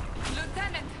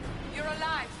 Lieutenant, you're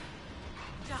alive.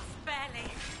 Just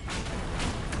barely.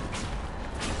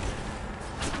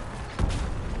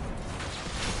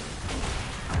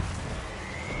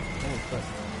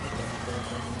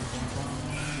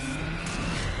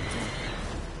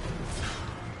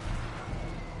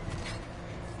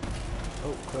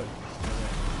 Oh, good.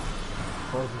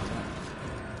 Frozen time.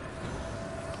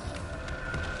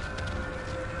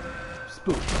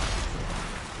 Spook.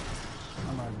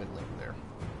 I might have been late there.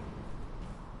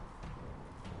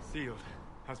 Sealed,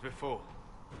 as before.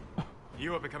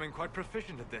 You are becoming quite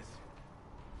proficient at this.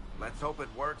 Let's hope it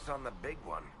works on the big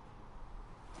one.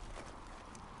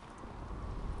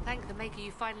 Thank the Maker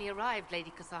you finally arrived,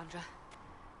 Lady Cassandra.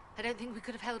 I don't think we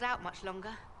could have held out much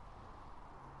longer.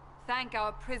 Thank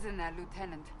our prisoner,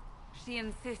 Lieutenant. She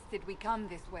insisted we come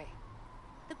this way.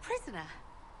 The prisoner?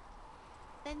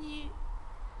 Then you...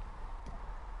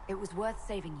 It was worth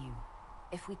saving you,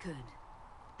 if we could.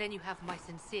 Then you have my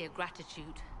sincere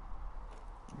gratitude.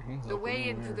 The way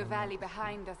into the valley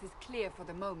behind us is clear for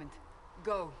the moment.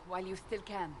 Go, while you still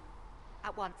can.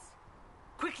 At once.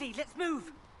 Quickly, let's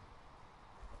move!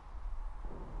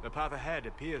 The path ahead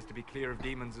appears to be clear of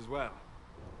demons as well.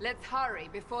 Let's hurry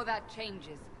before that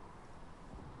changes.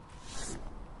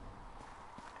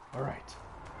 Alright.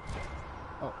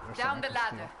 Oh, there's Down the something I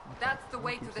can ladder. steal. Okay. That's the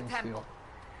way Keep to the some temple.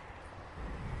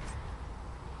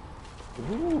 steel.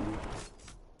 Ooh.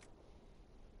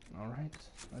 Alright,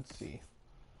 let's see.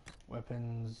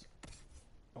 Weapons.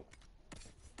 Oh.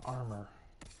 Armor.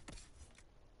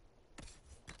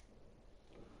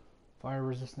 Fire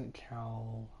resistant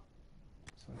cowl.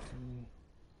 17.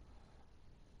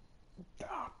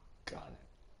 Ah, got it.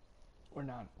 We're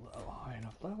not a high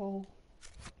enough level.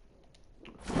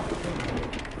 Oh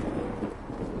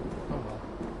well,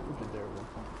 we did there at one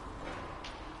point.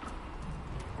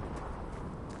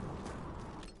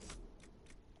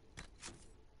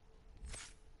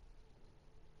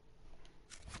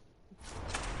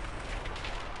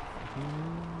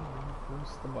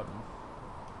 Press the button.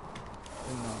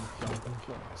 And jump and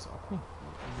kill myself.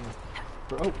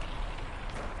 Oh!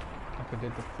 Like I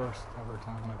did the first ever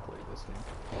time I played this game.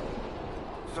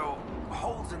 So,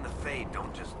 holes in the Fade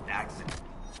don't just accidentally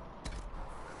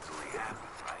happen,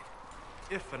 right?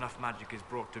 If enough magic is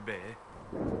brought to bear,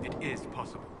 it is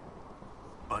possible.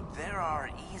 But there are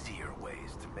easier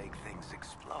ways to make things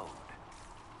explode.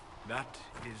 That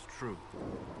is true.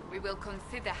 We will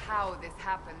consider how this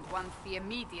happened once the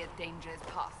immediate danger is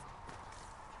past.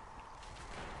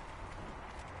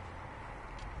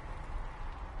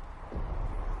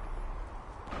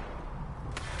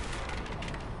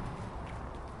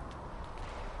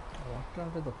 I walked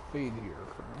onto the Fade here.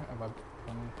 Have I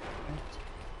become it?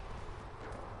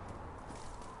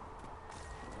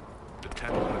 The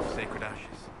Temple of Sacred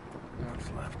Ashes. What's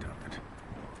left of it?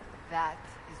 That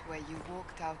is where you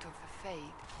walked out of the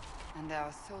Fade, and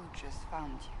our soldiers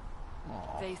found you.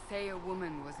 Aww. They say a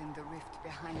woman was in the rift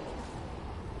behind you.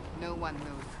 No one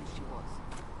knows who she was.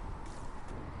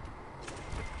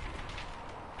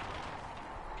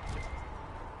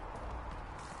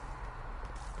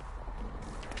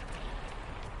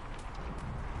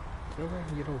 Go ahead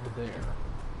and get over there.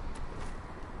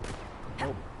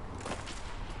 Nope.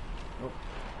 Nope,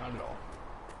 not at all.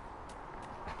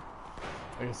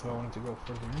 I guess if I wanted to go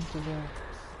further into that,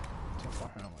 Templar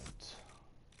helmet.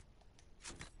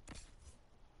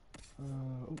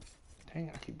 Oh, dang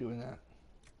it, I keep doing that.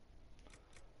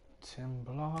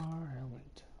 Templar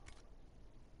helmet.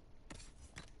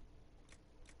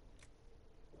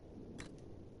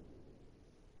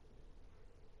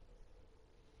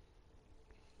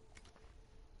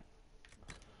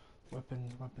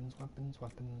 Weapons, weapons, weapons,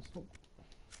 weapons. Oh.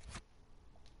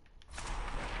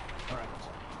 Alright,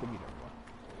 go meet everyone.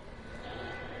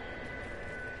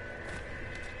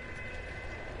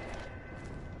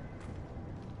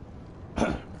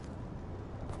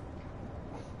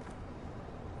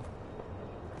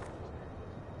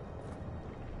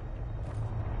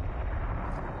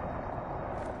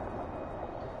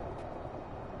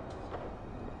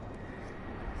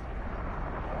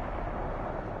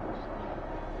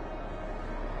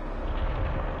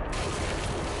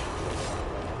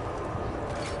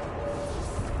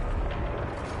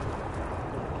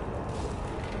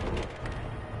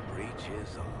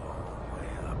 Is a long way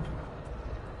up.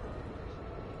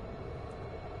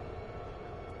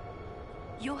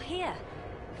 You're here.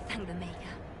 Thank the Maker.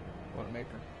 What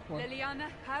maker? What? Liliana,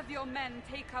 have your men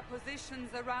take up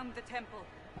positions around the temple.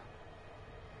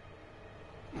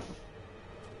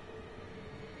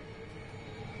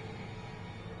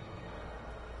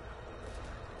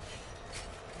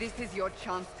 This is your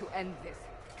chance to end this.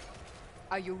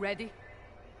 Are you ready?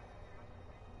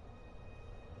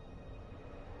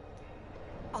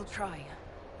 I'll try,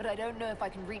 but I don't know if I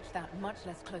can reach that, much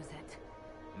less close it.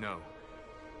 No.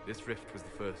 This rift was the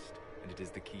first, and it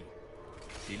is the key.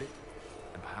 Seal it,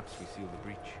 and perhaps we seal the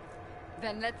breach.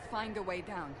 Then let's find a way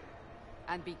down.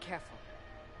 And be careful.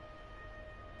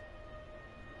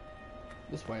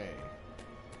 This way.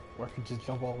 Or I could just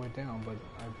jump all the way down, but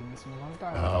I've been missing a long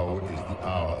time. Now is the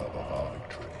hour of our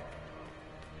victory.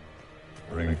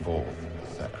 Bring forth the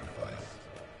sacrifice.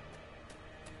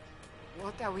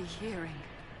 What are we hearing?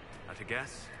 At a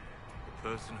guess, the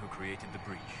person who created the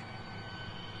breach.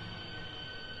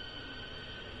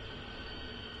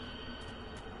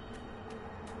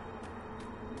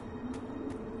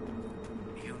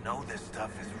 You know this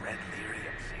stuff is red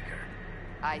lyrium, Seeker.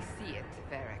 I see it,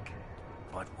 Varric.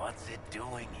 But what's it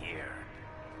doing here?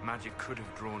 Magic could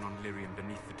have drawn on lyrium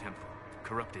beneath the temple,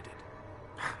 corrupted it.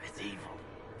 It's evil.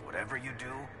 Whatever you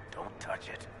do, don't touch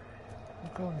it.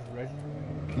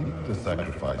 Keep the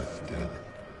sacrifice still.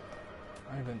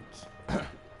 I haven't.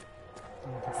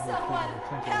 Someone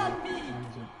help me!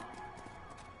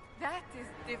 That is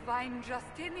Divine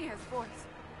Justinia's voice.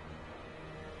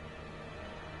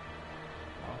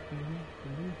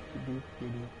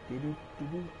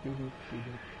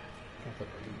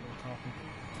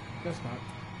 Guess not.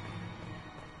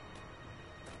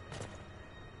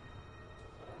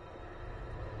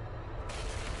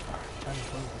 Alright, time to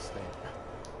close this thing.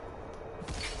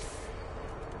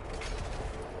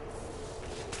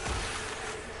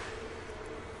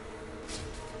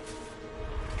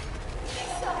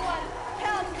 Someone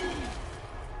help me!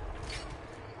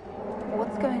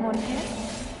 What's going on here?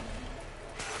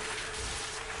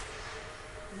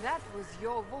 That was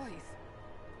your voice.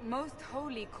 Most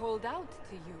Holy called out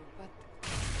to you, but...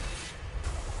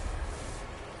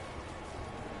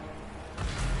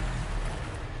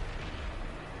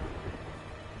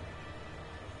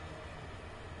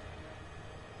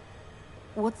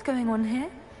 What's going on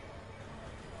here?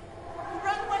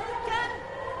 Run when you can!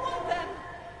 Hold them!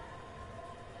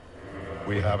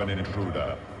 We have an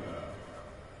intruder.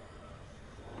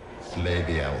 Slay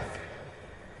the elf.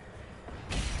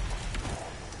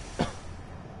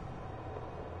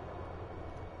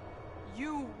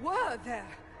 You were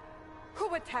there!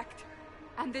 Who attacked?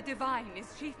 And the Divine,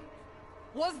 is she...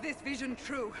 Was this vision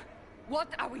true? What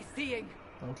are we seeing?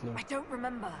 I don't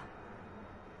remember.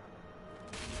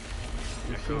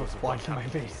 You feel splotched in my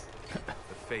face.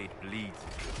 The fade bleeds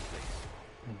into this place.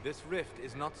 This rift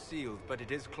is not sealed, but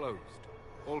it is closed,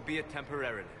 albeit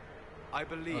temporarily. I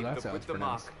believe that with the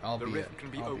mark, the rift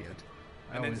can be opened,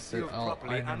 and then sealed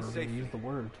properly and safely. Use the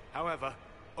word. However,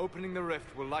 opening the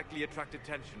rift will likely attract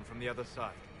attention from the other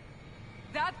side.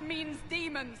 That means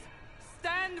demons!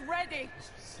 Stand ready!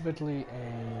 Specifically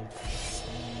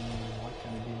what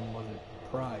kind of demon was it?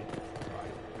 Pride.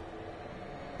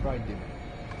 Pride demon.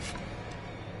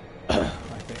 I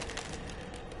think.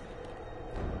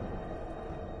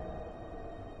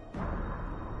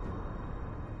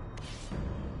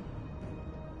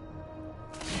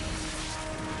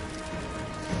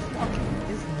 Shocking,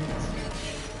 isn't it?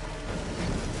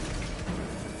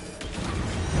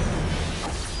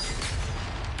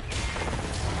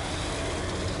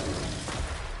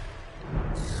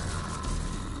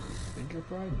 Finger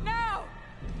pride? Now!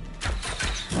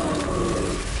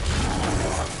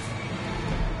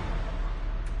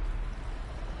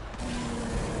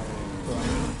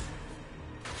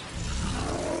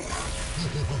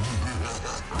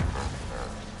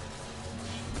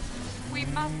 We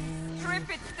must strip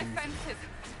its defenses,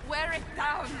 wear it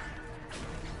down.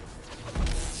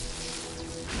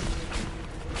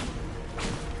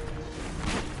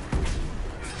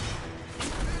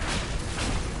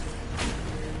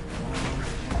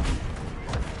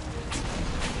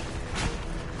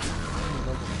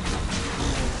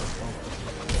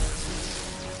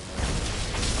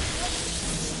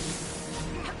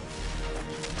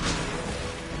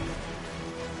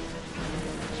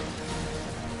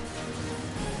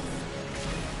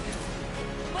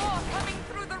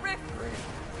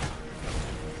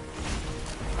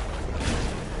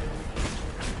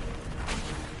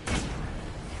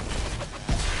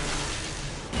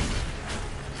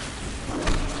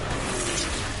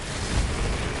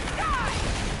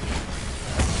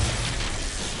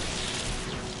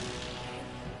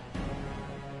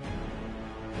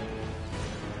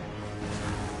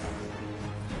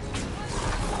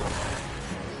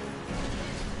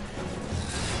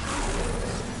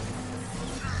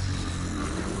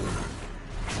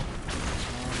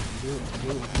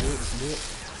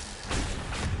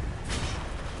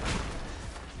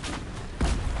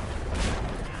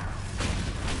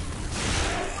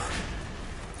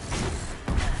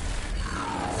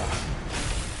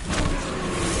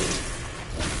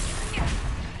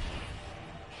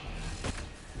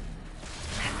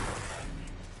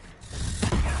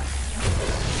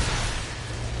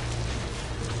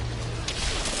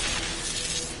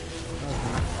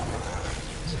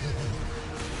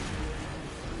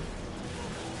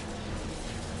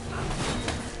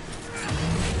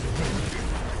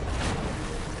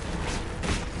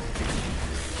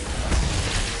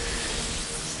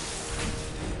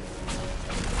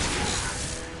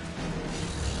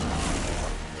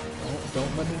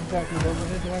 let it attack me, don't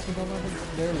let it attack me, don't let it.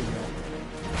 There we go.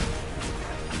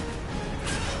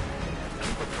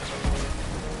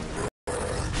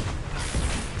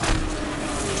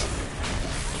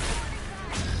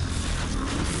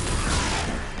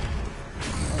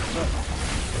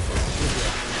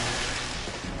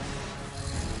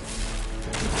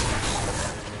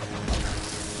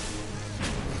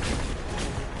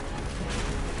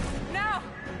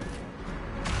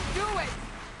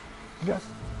 Just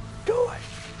do it!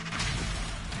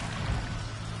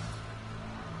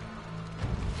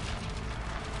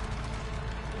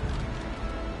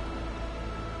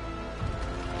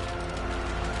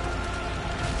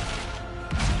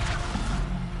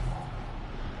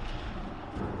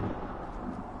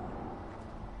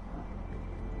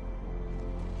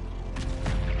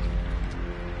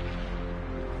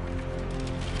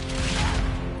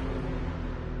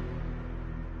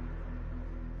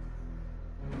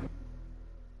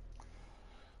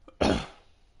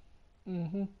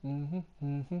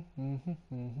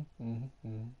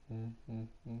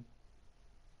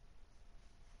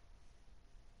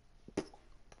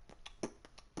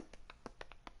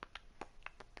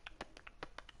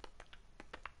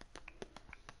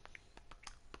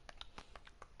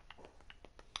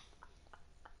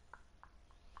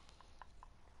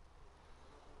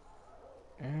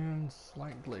 And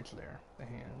slight glitch there. The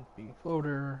hand being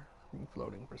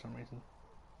floating for some reason.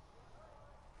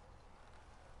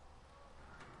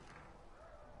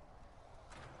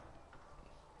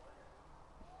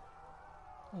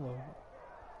 Hello.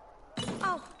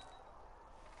 Oh!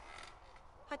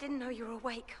 I didn't know you were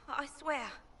awake, I swear.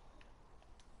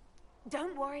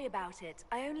 Don't worry about it.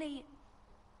 I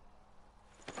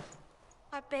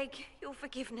beg your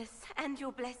forgiveness and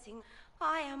your blessing.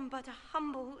 I am but a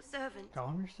humble servant.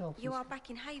 Calm yourself. You are back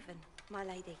in Haven, my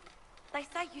lady. They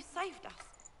say you saved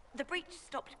us. The breach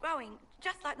stopped growing,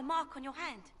 just like the mark on your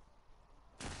hand.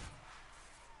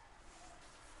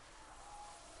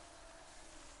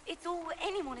 It's all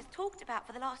anyone has talked about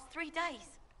for the last 3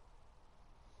 days.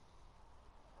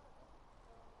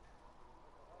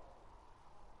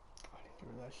 I didn't give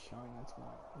her that shine, that's what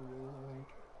it is, I think.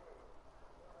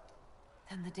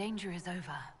 Then the danger is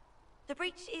over. The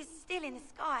breach is still in the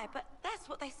sky, but that's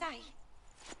what they say.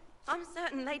 I'm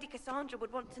certain Lady Cassandra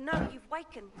would want to know you've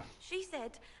wakened. She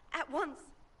said, at once.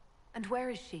 And where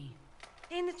is she?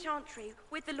 In the Chantry,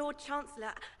 with the Lord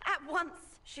Chancellor. At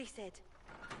once, she said.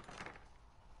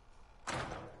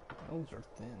 Those are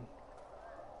thin.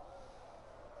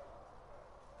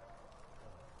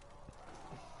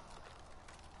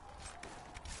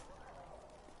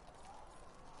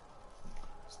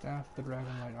 Staff the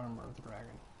dragon, light armor of the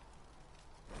dragon.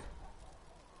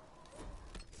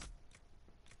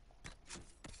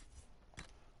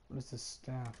 What does the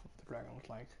staff of the dragon look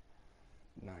like?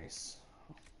 Nice.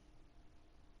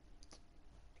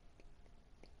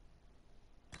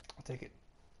 I'll take it.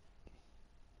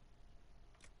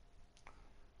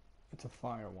 It's a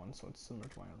fire one, so it's similar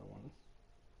to my other one.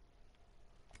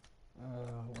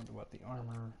 I wonder what the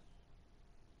armor.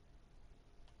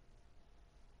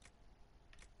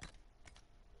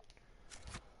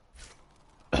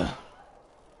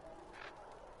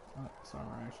 This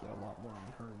armor actually a lot more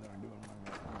on her than I do on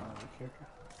my other character.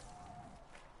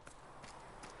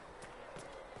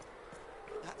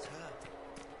 That's her.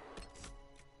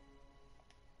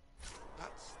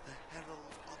 That's the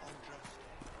Herald of Andraste.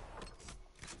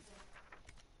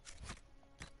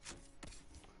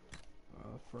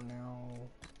 For now.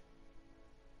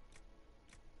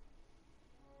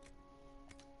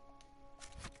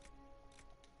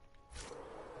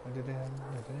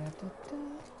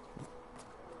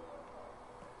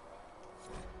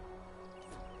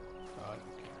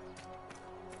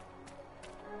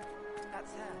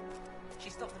 That's her. She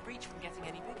stopped the breach from getting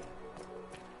any bigger.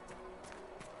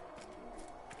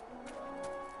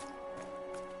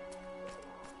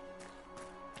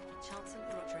 Chancellor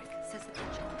Roderick says that the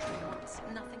Chantry wants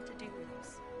nothing to do with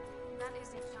us. That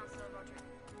isn't Chancellor Roderick.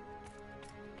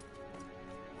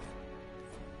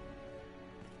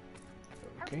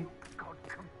 Okay. Have you gone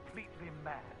completely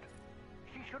mad?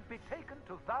 She should be taken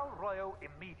to Val Royo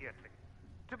immediately,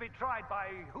 to be tried by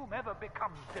whomever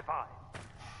becomes divine.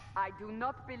 I do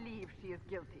not believe she is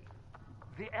guilty.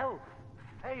 The elf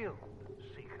failed,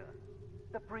 Seeker.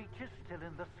 The breach is still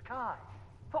in the sky.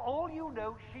 For all you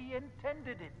know, she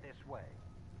intended it this way.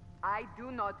 I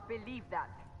do not believe that.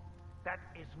 That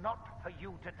is not for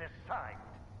you to decide.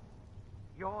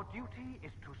 Your duty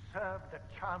is to serve the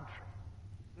Chantry.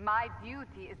 My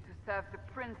duty is to serve the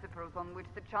principles on which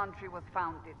the Chantry was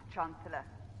founded, Chancellor,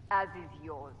 as is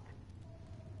yours.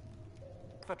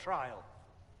 For trial.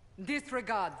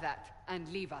 Disregard that and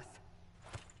leave us.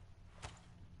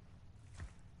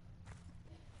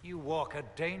 You walk a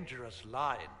dangerous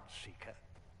line, Seeker.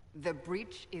 The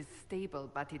breach is stable,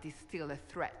 but it is still a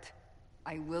threat.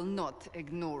 I will not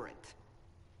ignore it.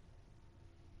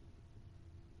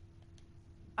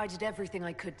 I did everything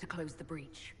I could to close the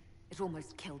breach. It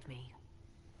almost killed me.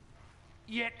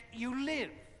 Yet you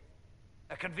live.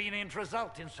 A convenient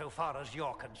result insofar as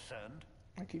you're concerned.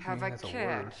 Have a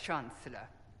care, Chancellor.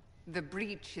 The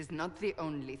breach is not the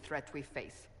only threat we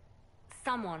face.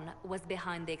 Someone was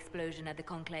behind the explosion at the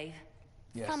Conclave.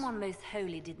 Yes. Someone most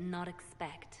holy did not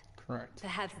expect. Correct.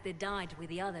 Perhaps they died with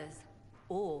the others.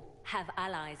 Or have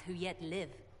allies who yet live.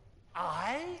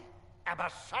 I am a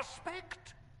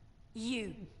suspect?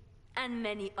 You, and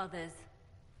many others.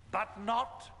 But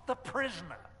not the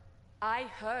prisoner. I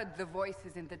heard the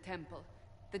voices in the temple.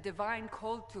 The Divine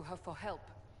called to her for help.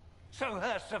 So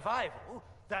her survival,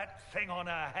 that thing on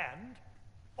her hand,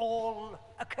 all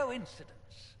a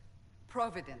coincidence?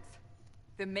 Providence.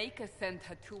 The Maker sent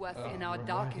her to us in our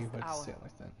darkest hour. Say it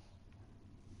like that.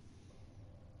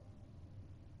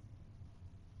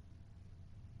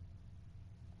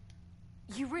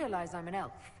 You realize I'm an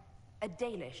elf. A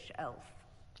Dalish elf.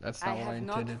 That's not what I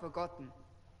intended. I have not forgotten.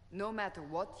 No matter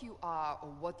what you are or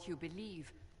what you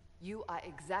believe, you are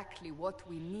exactly what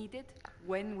we needed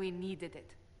when we needed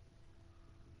it.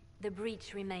 The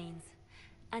breach remains,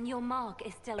 and your mark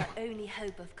is still our only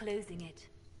hope of closing it.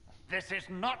 This is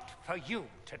not for you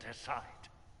to decide.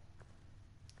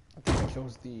 I think I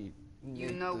chose the...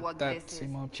 You know what this is,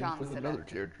 Chancellor.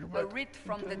 A writ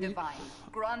from the Divine,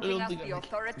 granting us the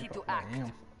authority to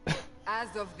act.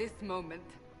 As of this moment,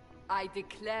 I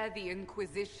declare the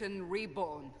Inquisition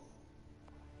reborn.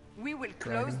 We will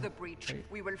close the breach,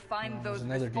 we will find those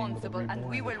responsible, and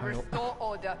we will restore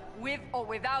order with or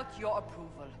without your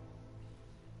approval.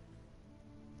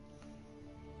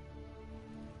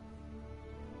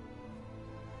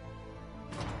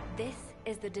 This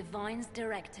is the Divine's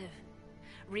directive.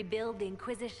 Rebuild the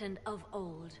Inquisition of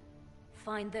old.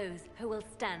 Find those who will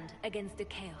stand against the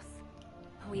chaos.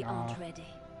 We aren't ready.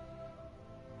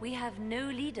 We have no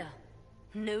leader,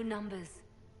 no numbers.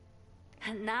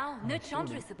 And now, no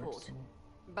Chantry support.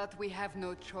 But we have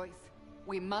no choice.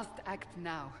 We must act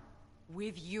now,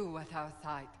 with you at our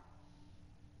side.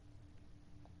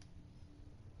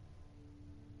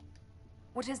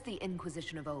 What is the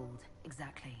Inquisition of old,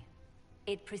 exactly?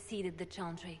 It preceded the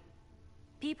Chantry.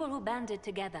 People who banded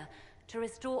together to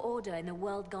restore order in a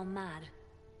world gone mad.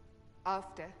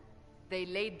 After, they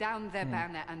laid down their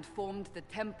banner and formed the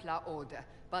Templar Order,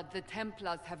 but the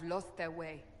Templars have lost their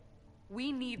way.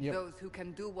 We need those who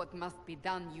can do what must be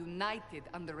done, united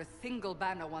under a single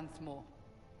banner once more.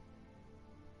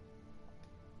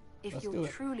 If you're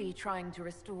truly trying to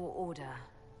restore order...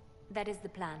 That is the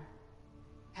plan.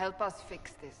 Help us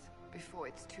fix this, before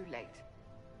it's too late.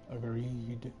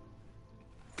 Agreed.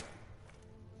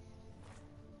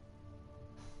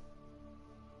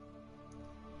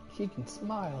 She can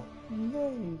smile.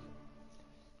 Yay!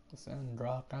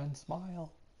 Cassandra can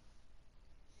smile.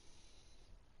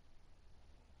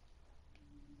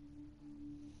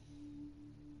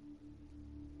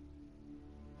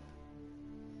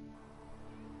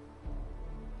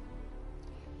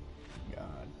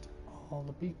 Got all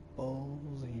the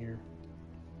peoples here.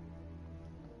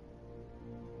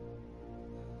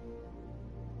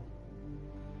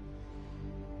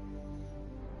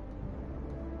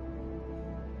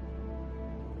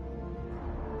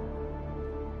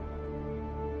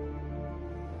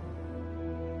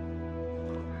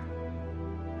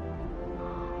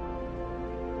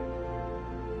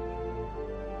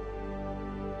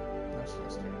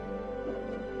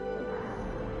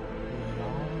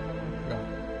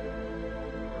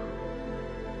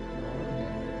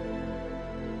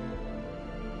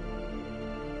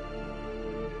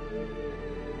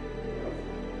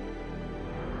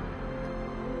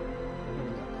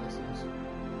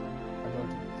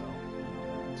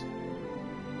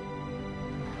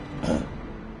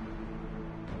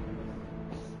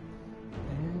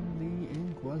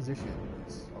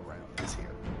 Inquisitions around us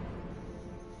here.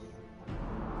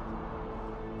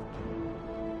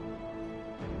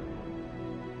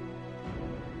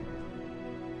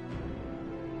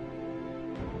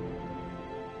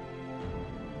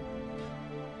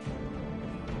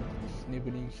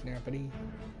 Snippity snappity.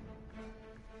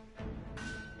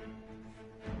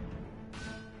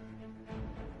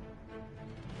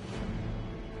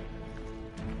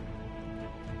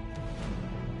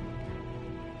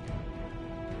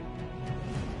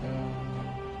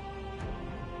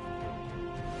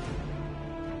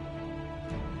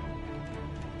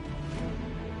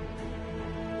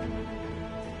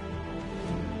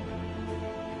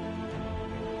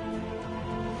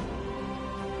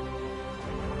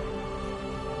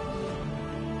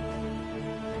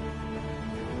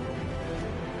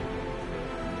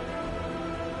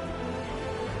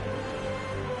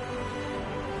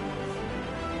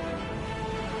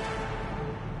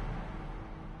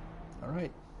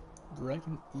 Alright.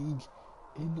 Dragon Age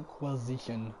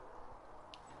Inquisition.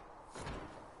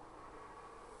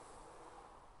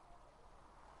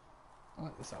 I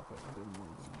like this outfit a bit more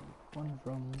than one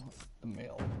from the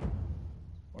mail.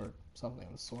 Or something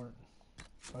of the sort.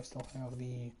 So I still have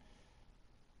the...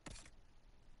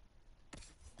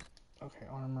 Okay,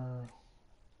 armor...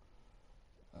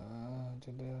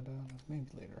 maybe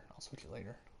later. I'll switch it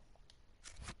later.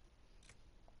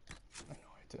 I know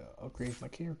I had to upgrade my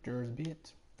characters a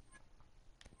bit.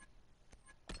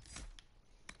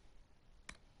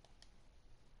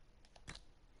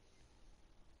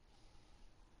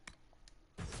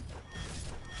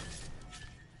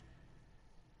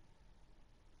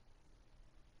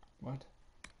 What?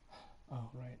 Oh,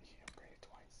 right, he upgraded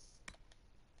twice.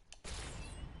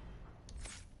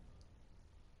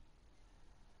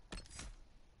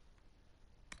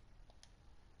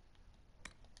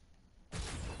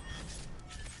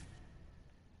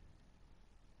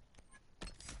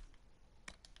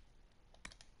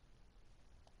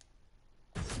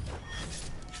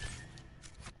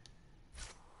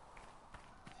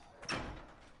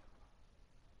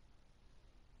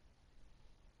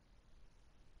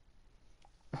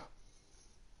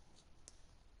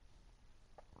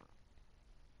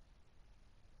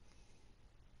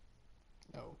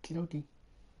 Okie dokie.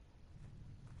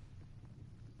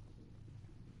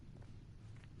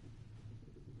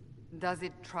 Does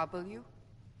it trouble you?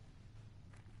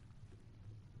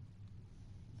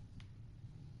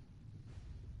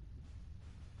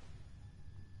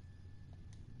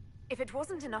 If it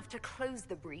wasn't enough to close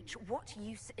the breach, what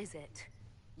use is it?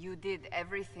 You did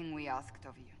everything we asked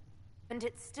of you. And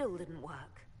it still didn't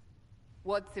work.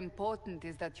 What's important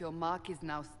is that your mark is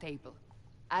now stable,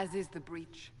 as is the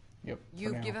breach. Yep.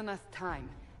 You've given us time,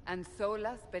 and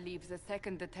Solas believes a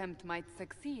second attempt might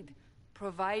succeed,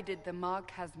 provided the mark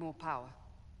has more power.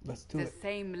 Let's do it. The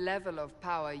same level of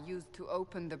power used to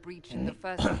open the breach in the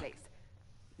first place.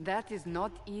 That is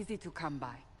not easy to come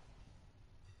by.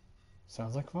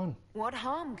 Sounds like fun. What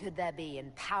harm could there be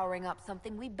in powering up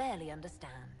something we barely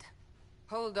understand?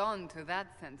 Hold on to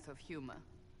that sense of humor.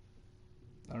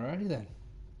 Alrighty then.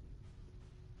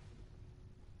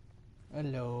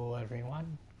 Hello,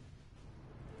 everyone.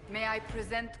 May I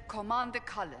present Commander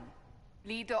Cullen,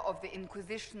 leader of the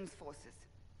Inquisition's forces.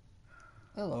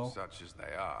 Hello. Such as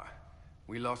they are.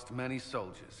 We lost many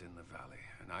soldiers in the valley,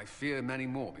 and I fear many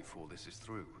more before this is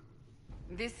through.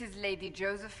 This is Lady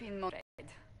Josephine Moret.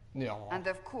 Yeah. And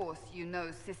of course, you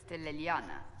know Sister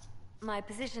Liliana. My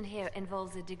position here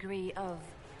involves a degree of...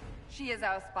 She is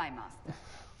our spy master.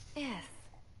 Yes.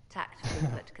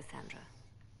 Tactfully put, Cassandra.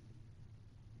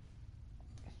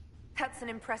 That's an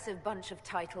impressive bunch of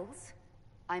titles.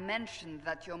 I mentioned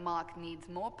that your mark needs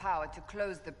more power to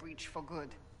close the breach for good.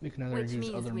 We can either Which use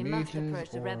means other we mages must approach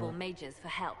or... the rebel mages for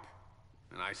help.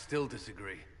 And I still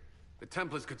disagree. The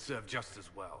Templars could serve just as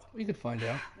well. We could find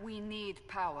out. We need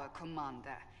power,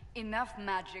 Commander. Enough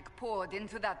magic poured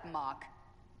into that mark.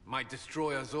 Might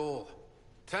destroy us all.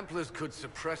 Templars could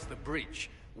suppress the breach,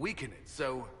 weaken it,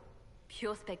 so...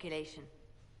 Pure speculation.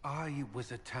 I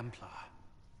was a Templar.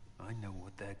 I know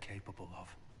what they're capable of.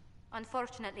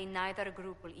 Unfortunately, neither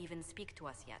group will even speak to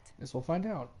us yet. Guess we'll find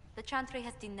out. The Chantry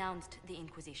has denounced the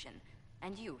Inquisition,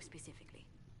 and you specifically.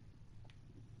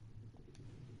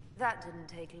 That didn't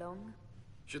take long.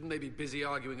 Shouldn't they be busy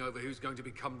arguing over who's going to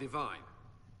become divine?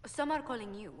 Some are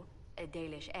calling you, a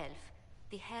Dalish elf,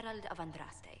 the Herald of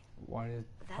Andraste. Why did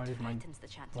the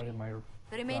Chantry. my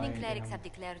The remaining clerics have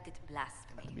declared it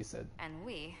blasphemy. to be said. And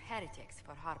we, heretics,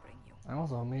 for harboring you. I'm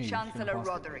also a mage. Chancellor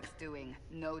Roderick's doing,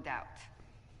 no doubt.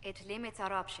 It limits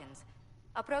our options.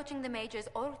 Approaching the mages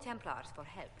or Templars for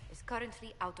help is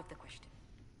currently out of the question.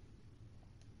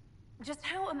 Just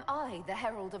how am I the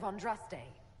Herald of Andraste?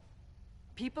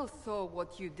 People saw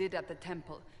what you did at the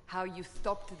temple, how you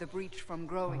stopped the breach from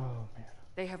growing. Oh, man.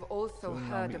 They have also So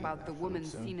heard now about the woman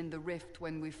soon. seen in the rift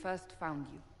when we first found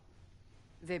you.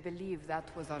 They believe that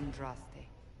was Andraste.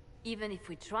 Even if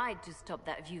we tried to stop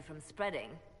that view from spreading...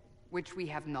 Which we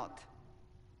have not.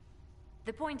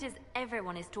 The point is,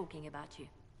 everyone is talking about you.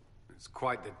 It's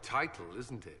quite the title,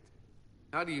 isn't it?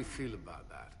 How do you feel about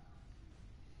that?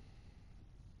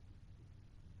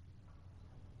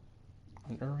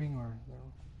 Unnerving or...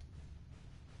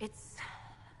 It's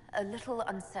a little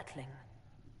unsettling.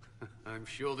 I'm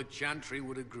sure the Chantry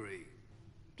would agree.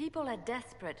 People are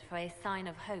desperate for a sign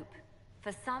of hope.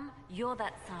 For some, you're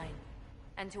that sign.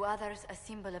 And to others, a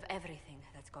symbol of everything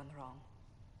that's gone wrong.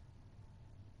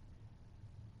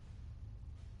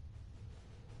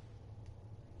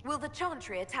 Will the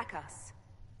Chantry attack us?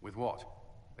 With what?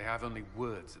 They have only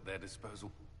words at their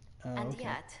disposal. And okay.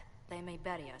 yet, they may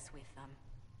bury us with them.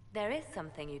 There is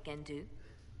something you can do.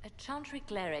 A chantry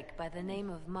cleric by the name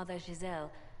of Mother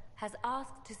Giselle has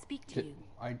asked to speak to you.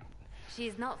 She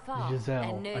is not far Giselle.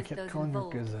 and knows those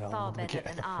involved far better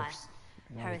than I.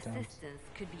 Her assistance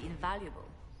could be invaluable.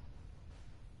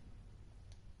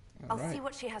 I'll see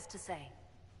what she has to say.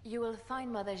 You will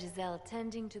find Mother Giselle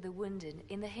tending to the wounded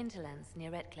in the hinterlands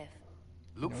near Redcliffe.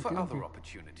 Look for other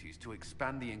opportunities to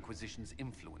expand the Inquisition's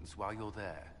influence while you're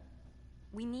there.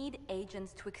 We need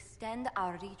agents to extend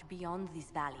our reach beyond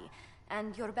this valley,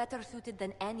 and you're better suited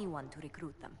than anyone to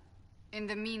recruit them. In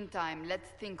the meantime, let's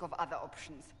think of other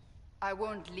options. I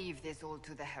won't leave this all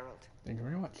to the Herald. Thank you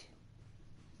very much.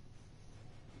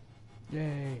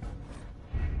 Yay.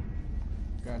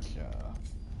 Gotcha.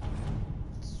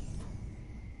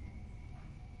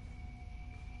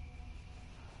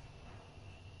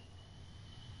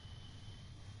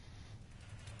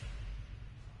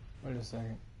 Wait a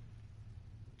second.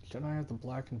 Should I have the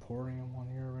Black Emporium on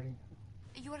here already?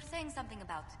 You were saying something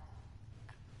about...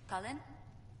 Cullen?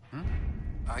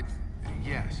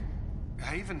 Yes.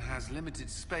 Haven has limited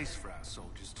space for our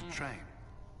soldiers to train.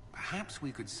 Perhaps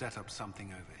we could set up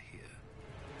something over here.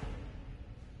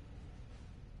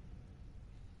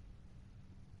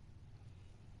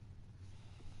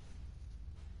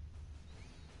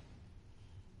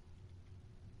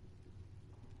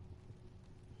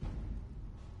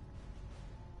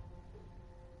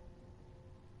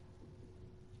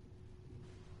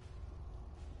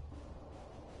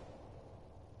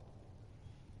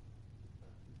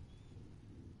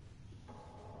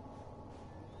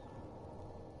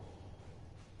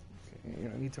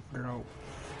 I need to figure out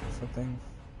something.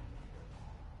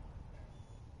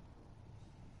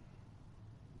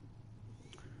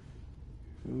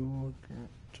 Who get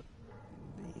the...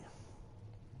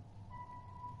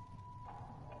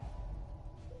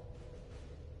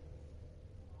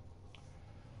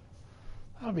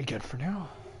 That'll be good for now.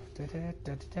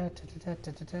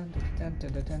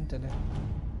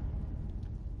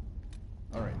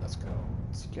 Alright, let's go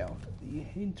scout the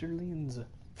hinterlands.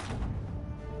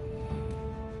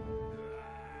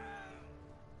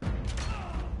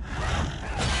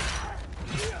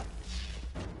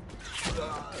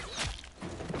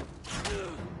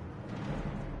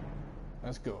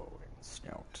 Let's go and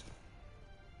scout.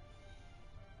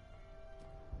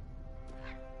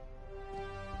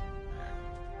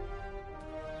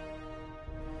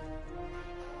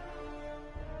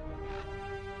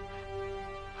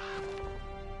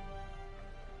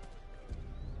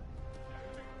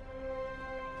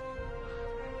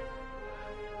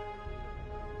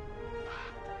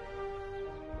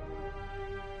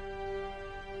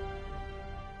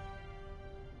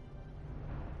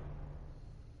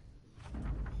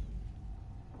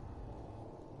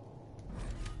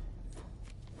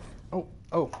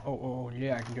 Oh,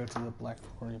 yeah, I can go to the Black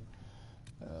Emporium.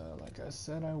 Like I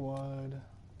said I would.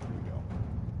 There we go.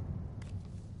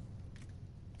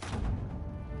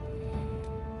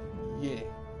 Yeah.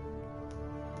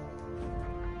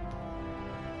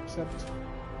 Except,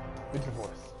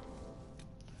 Winterforth.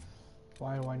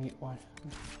 Why do I need, why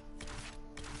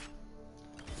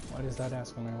does that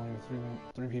ask when I only have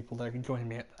three people that can join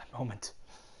me at that moment?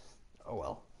 Oh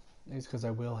well. It's because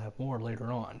I will have more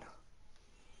later on.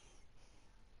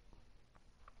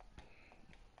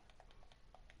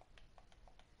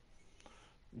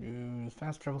 Use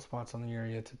fast travel spots on the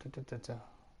area.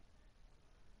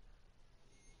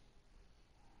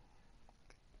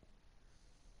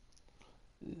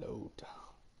 Load.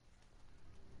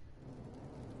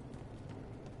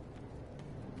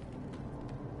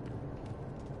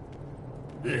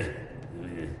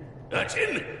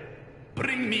 Urchin,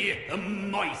 bring me a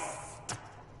moist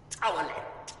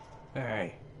towelette.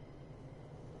 Hey.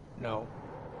 No.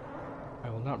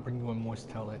 I will not bring you a moist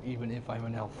towelette, even if I'm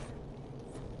an elf.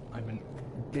 I'm an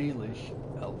Dalish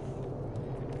elf.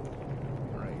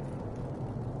 Right.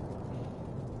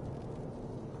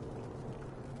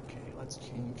 Okay, let's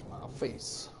change my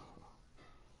face.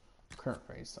 Current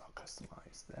face, I'll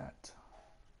customize that.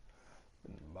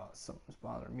 Something's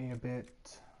bothering me a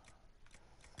bit.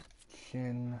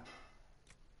 Chin.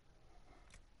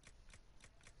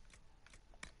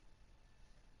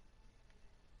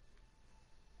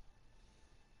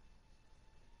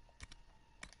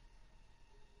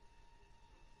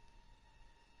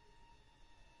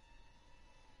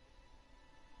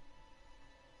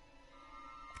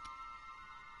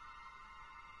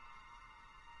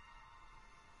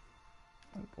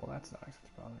 Well, that's not actually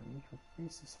bothering me. Her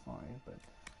face is fine, but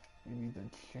maybe the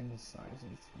chin size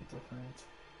needs to be different.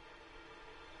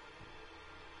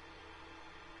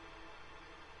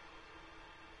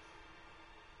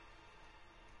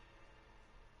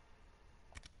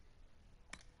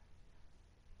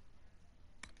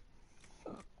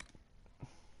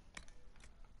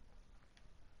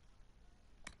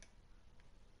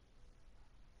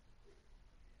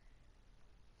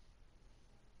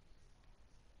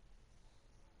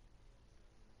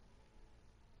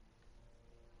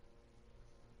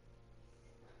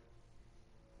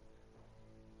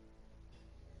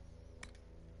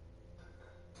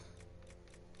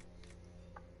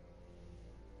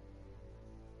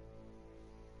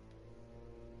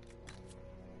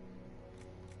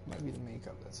 Might be the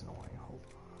makeup that's annoying. Hold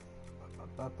on.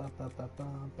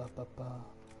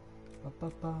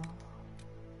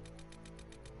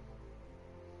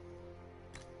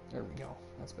 There we go.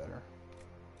 That's better.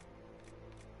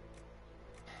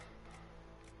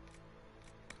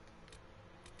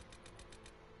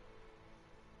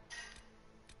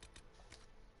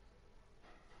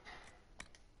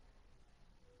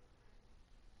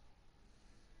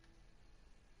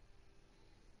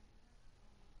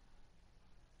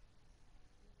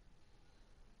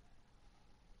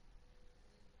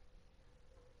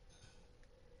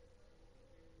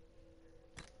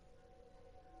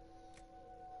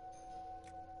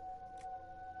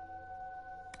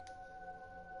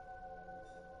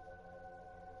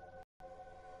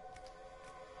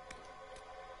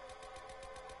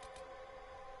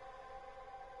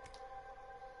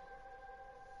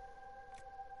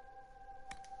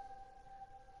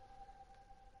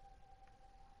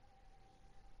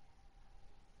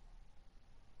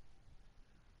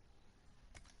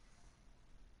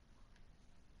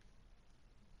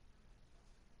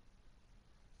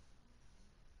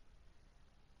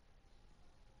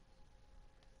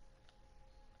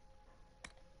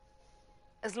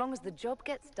 As long as the job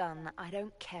gets done, I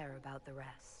don't care about the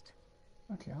rest.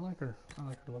 Okay, I like her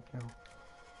look now.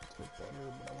 It's a bit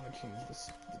better, but I want to change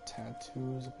the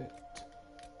tattoos a bit.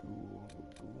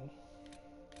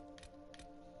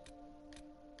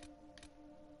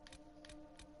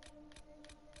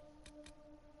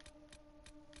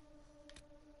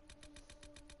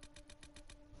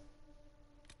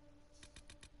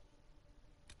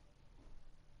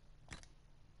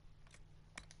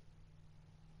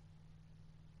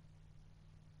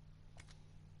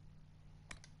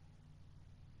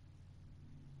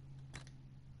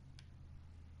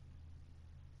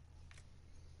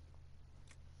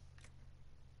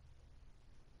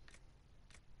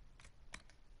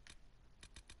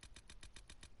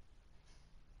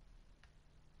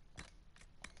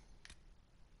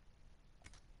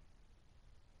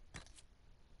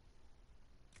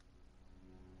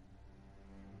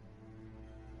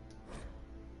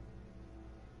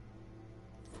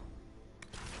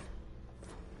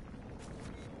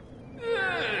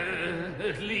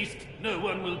 At least no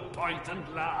one will point and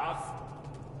laugh.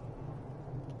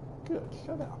 Good,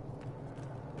 shut up.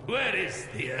 Where is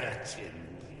the urchin?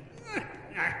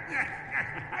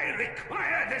 I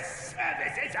require the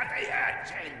services of the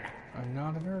urchin! I'm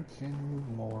not an urchin,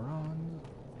 you moron.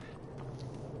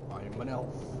 I am an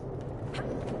elf.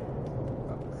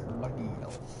 A lucky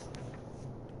elf.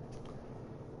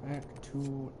 Back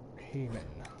to Haven.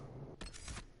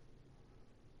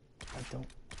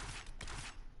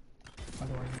 I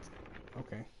don't need to...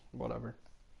 Okay, whatever.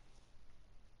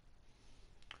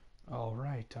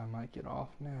 Alright, I might get off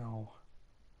now.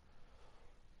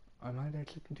 I might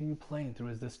actually continue playing through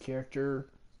as this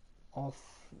character off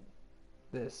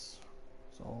this.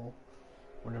 So,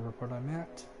 whatever part I'm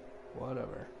at,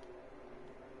 whatever.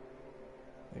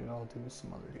 Maybe I'll do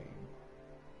some other game.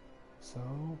 So,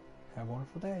 have a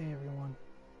wonderful day, everyone.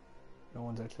 No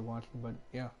one's actually watching, but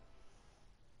yeah.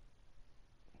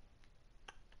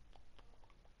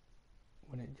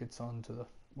 When it gets on to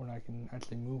when I can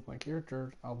actually move my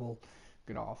character, I will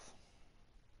get off.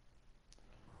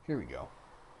 Here we go.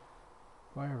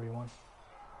 Bye, everyone.